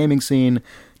professional gaming scene,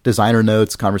 designer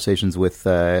notes, conversations with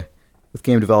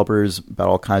game developers about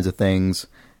all kinds of things,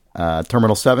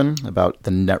 Terminal 7 about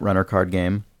the Netrunner card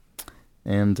game,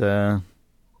 and am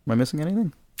I missing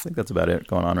anything? I think that's about it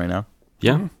going on right now.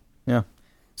 Yeah.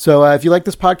 So if you like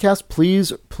this podcast,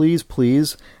 please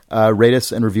rate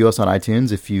us and review us on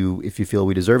iTunes if you feel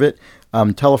we deserve it.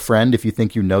 Tell a friend if you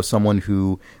think you know someone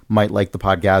who might like the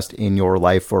podcast in your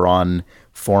life or on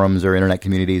forums or internet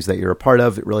communities that you're a part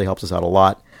of. It really helps us out a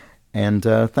lot. And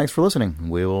thanks for listening.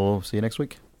 We will see you next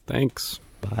week. Thanks.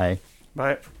 Bye.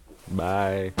 Bye.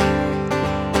 Bye.